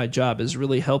about my job, is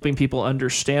really helping people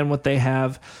understand what they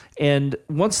have. And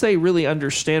once they really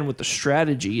understand what the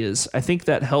strategy is, I think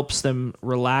that helps them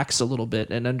relax a little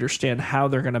bit and understand how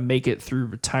they're going to make it through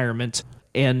retirement.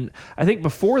 And I think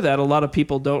before that, a lot of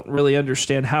people don't really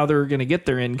understand how they're going to get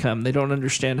their income. They don't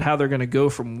understand how they're going to go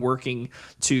from working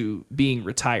to being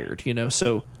retired,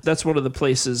 So that's one of the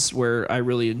places where I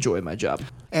really enjoy my job.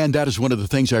 And that is one of the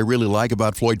things I really like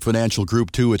about Floyd Financial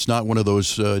Group, too. It's not one of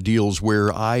those deals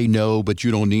where I know, but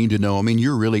you don't need to know. I mean,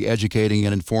 you're really educating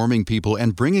and informing people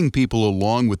and bringing people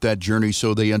along with that journey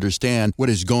so they understand what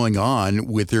is going on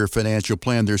with their financial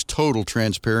plan. There's total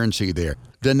transparency there.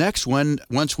 The next one,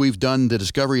 once we've done the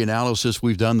discovery analysis,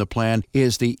 we've done the plan,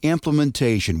 is the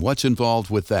implementation. What's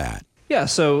involved with that? Yeah,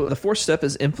 so the fourth step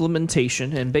is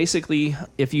implementation. And basically,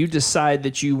 if you decide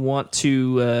that you want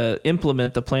to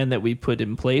implement the plan that we put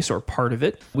in place or part of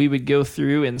it, we would go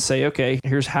through and say, okay,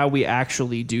 here's how we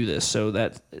actually do this. So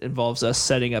that involves us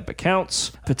setting up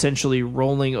accounts, potentially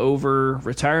rolling over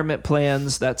retirement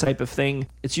plans, that type of thing.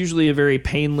 It's usually a very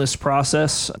painless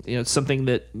process. It's something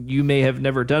that you may have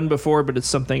never done before, but it's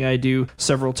something I do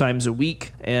several times a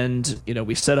week. And,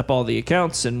 we set up all the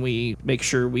accounts and we make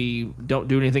sure we don't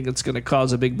do anything that's going to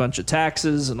cause a big bunch of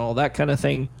taxes and all that kind of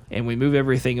thing. and we move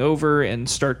everything over and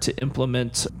start to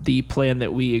implement the plan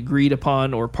that we agreed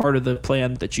upon or part of the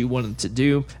plan that you wanted to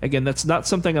do. Again, that's not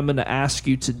something I'm going to ask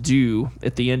you to do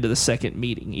at the end of the second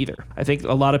meeting either. I think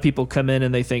a lot of people come in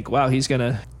and they think, wow, he's going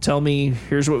to tell me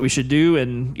here's what we should do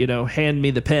and, hand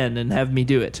me the pen and have me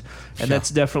do it. And that's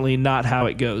definitely not how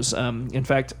it goes. In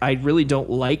fact, I really don't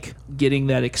like getting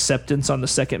that acceptance on the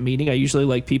second meeting. I usually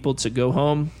like people to go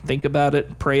home, think about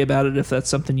it, pray about it if that's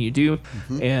something you do,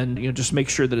 and just make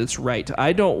sure that it's right.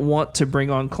 I don't want to bring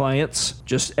on clients,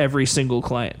 just every single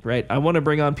client, right? I want to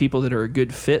bring on people that are a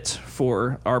good fit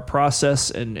for our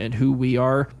process and who we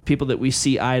are, people that we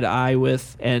see eye to eye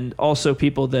with, and also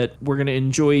people that we're going to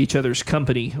enjoy each other's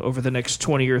company over the next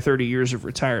 20 or 30 years of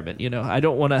retirement. I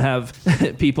don't want to have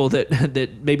people that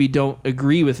maybe don't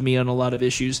agree with me on a lot of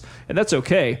issues, and that's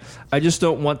okay. I just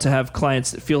don't want to have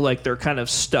clients that feel like they're kind of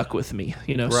stuck with me,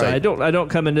 Right. So I don't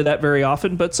come into that very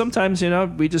often, but sometimes,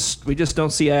 we just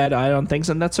don't see eye to eye on things,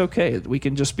 and that's okay. We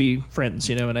can just be friends,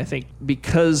 and I think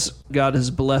because God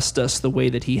has blessed us the way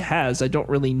that he has, I don't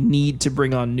really need to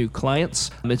bring on new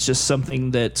clients. It's just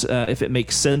something that if it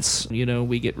makes sense,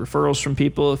 we get referrals from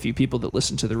people, a few people that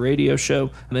listen to the radio show,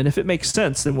 and then if it makes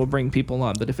sense, then we'll bring people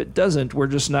on. But if it doesn't, we're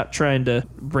just not trying to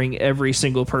bring every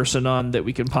single person on that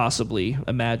we can possibly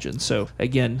imagine. So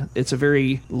again, it's a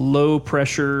very low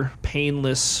pressure,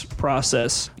 painless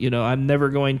process. I'm never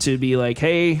going to be like,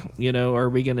 hey, are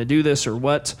we going to do this or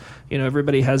what?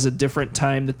 Everybody has a different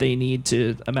time that they need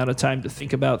amount of time to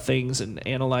think about things and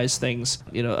analyze things.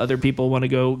 Other people want to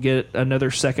go get another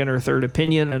second or third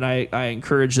opinion, and I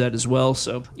encourage that as well.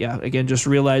 So yeah, again, just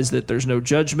realize that there's no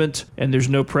judgment and there's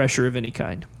no pressure of any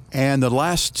kind. And the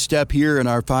last step here in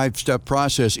our 5-step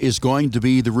process is going to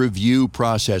be the review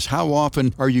process. How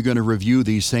often are you going to review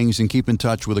these things and keep in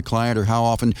touch with a client, or how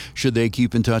often should they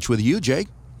keep in touch with you, Jake?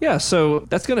 Yeah, so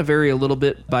that's going to vary a little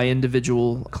bit by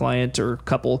individual client or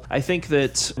couple. I think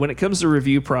that when it comes to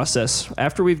review process,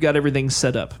 after we've got everything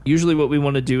set up, usually what we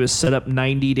want to do is set up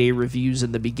 90-day reviews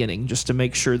in the beginning just to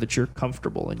make sure that you're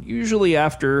comfortable. And usually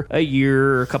after a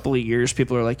year or a couple of years,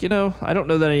 people are like, I don't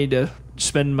know that I need to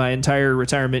spend my entire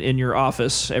retirement in your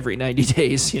office every 90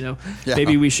 days.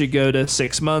 Maybe we should go to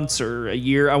 6 months or a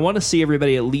year. I want to see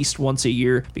everybody at least once a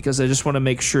year because I just want to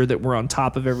make sure that we're on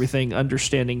top of everything,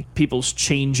 understanding people's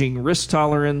changing risk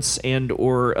tolerance and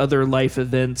or other life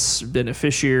events,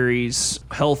 beneficiaries,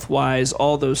 health-wise,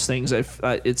 all those things.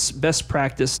 It's best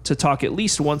practice to talk at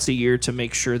least once a year to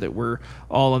make sure that we're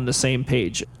all on the same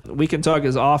page. We can talk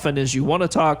as often as you want to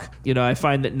talk. I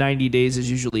find that 90 days is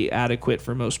usually adequate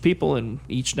for most people, and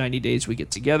each 90 days we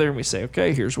get together and we say,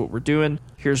 okay, here's what we're doing.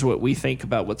 Here's what we think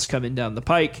about what's coming down the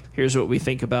pike. Here's what we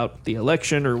think about the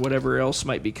election or whatever else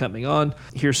might be coming on.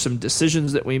 Here's some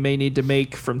decisions that we may need to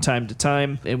make from time to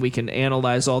time, and we can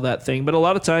analyze all that thing. But a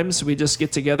lot of times we just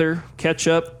get together, catch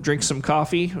up, drink some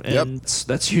coffee, and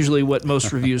that's usually what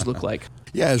most reviews look like.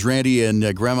 Yeah, as Randy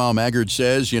and Grandma Maggard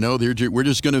says, we're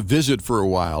just going to visit for a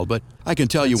while. But I can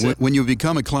tell you, when you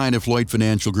become a client of Floyd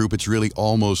Financial Group, it's really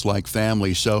almost like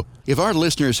family. So if our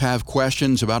listeners have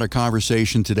questions about our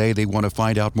conversation today, they want to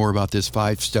find out more about this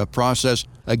 5-step process,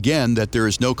 again, that there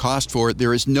is no cost for it,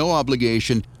 there is no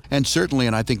obligation, and certainly,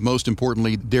 and I think most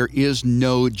importantly, there is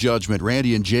no judgment.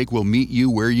 Randy and Jake will meet you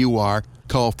where you are.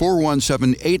 Call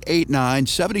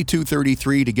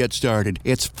 417-889-7233 to get started.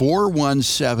 It's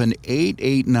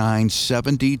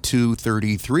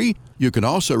 417-889-7233. You can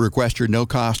also request your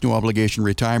no-cost, no-obligation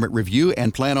retirement review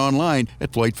and plan online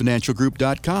at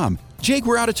floydfinancialgroup.com. Jake,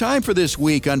 we're out of time for this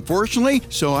week, unfortunately,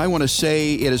 so I want to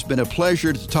say it has been a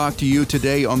pleasure to talk to you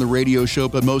today on the radio show,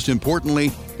 but most importantly,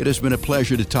 it has been a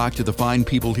pleasure to talk to the fine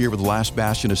people here with the last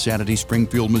bastion of sanity,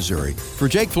 Springfield, Missouri. For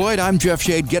Jake Floyd, I'm Jeff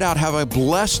Shade. Get out, have a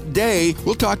blessed day.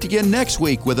 We'll talk to you again next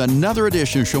week with another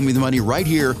edition of Show Me the Money right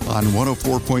here on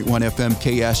 104.1 FM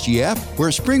KSGF,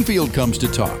 where Springfield comes to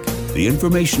talk. The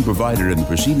information provided in the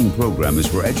preceding program is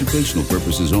for educational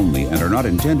purposes only and are not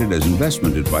intended as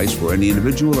investment advice for any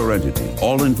individual or entity.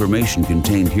 All information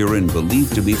contained herein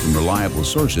believed to be from reliable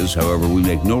sources. However, we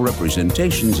make no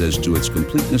representations as to its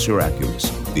completeness or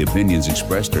accuracy. The opinions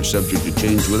expressed are subject to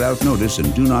change without notice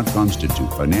and do not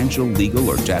constitute financial, legal,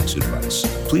 or tax advice.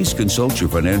 Please consult your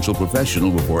financial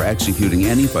professional before executing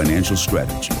any financial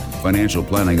strategy. Financial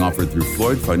planning offered through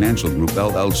Floyd Financial Group,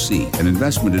 LLC, an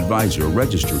investment advisor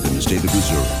registered in the state of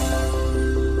Missouri.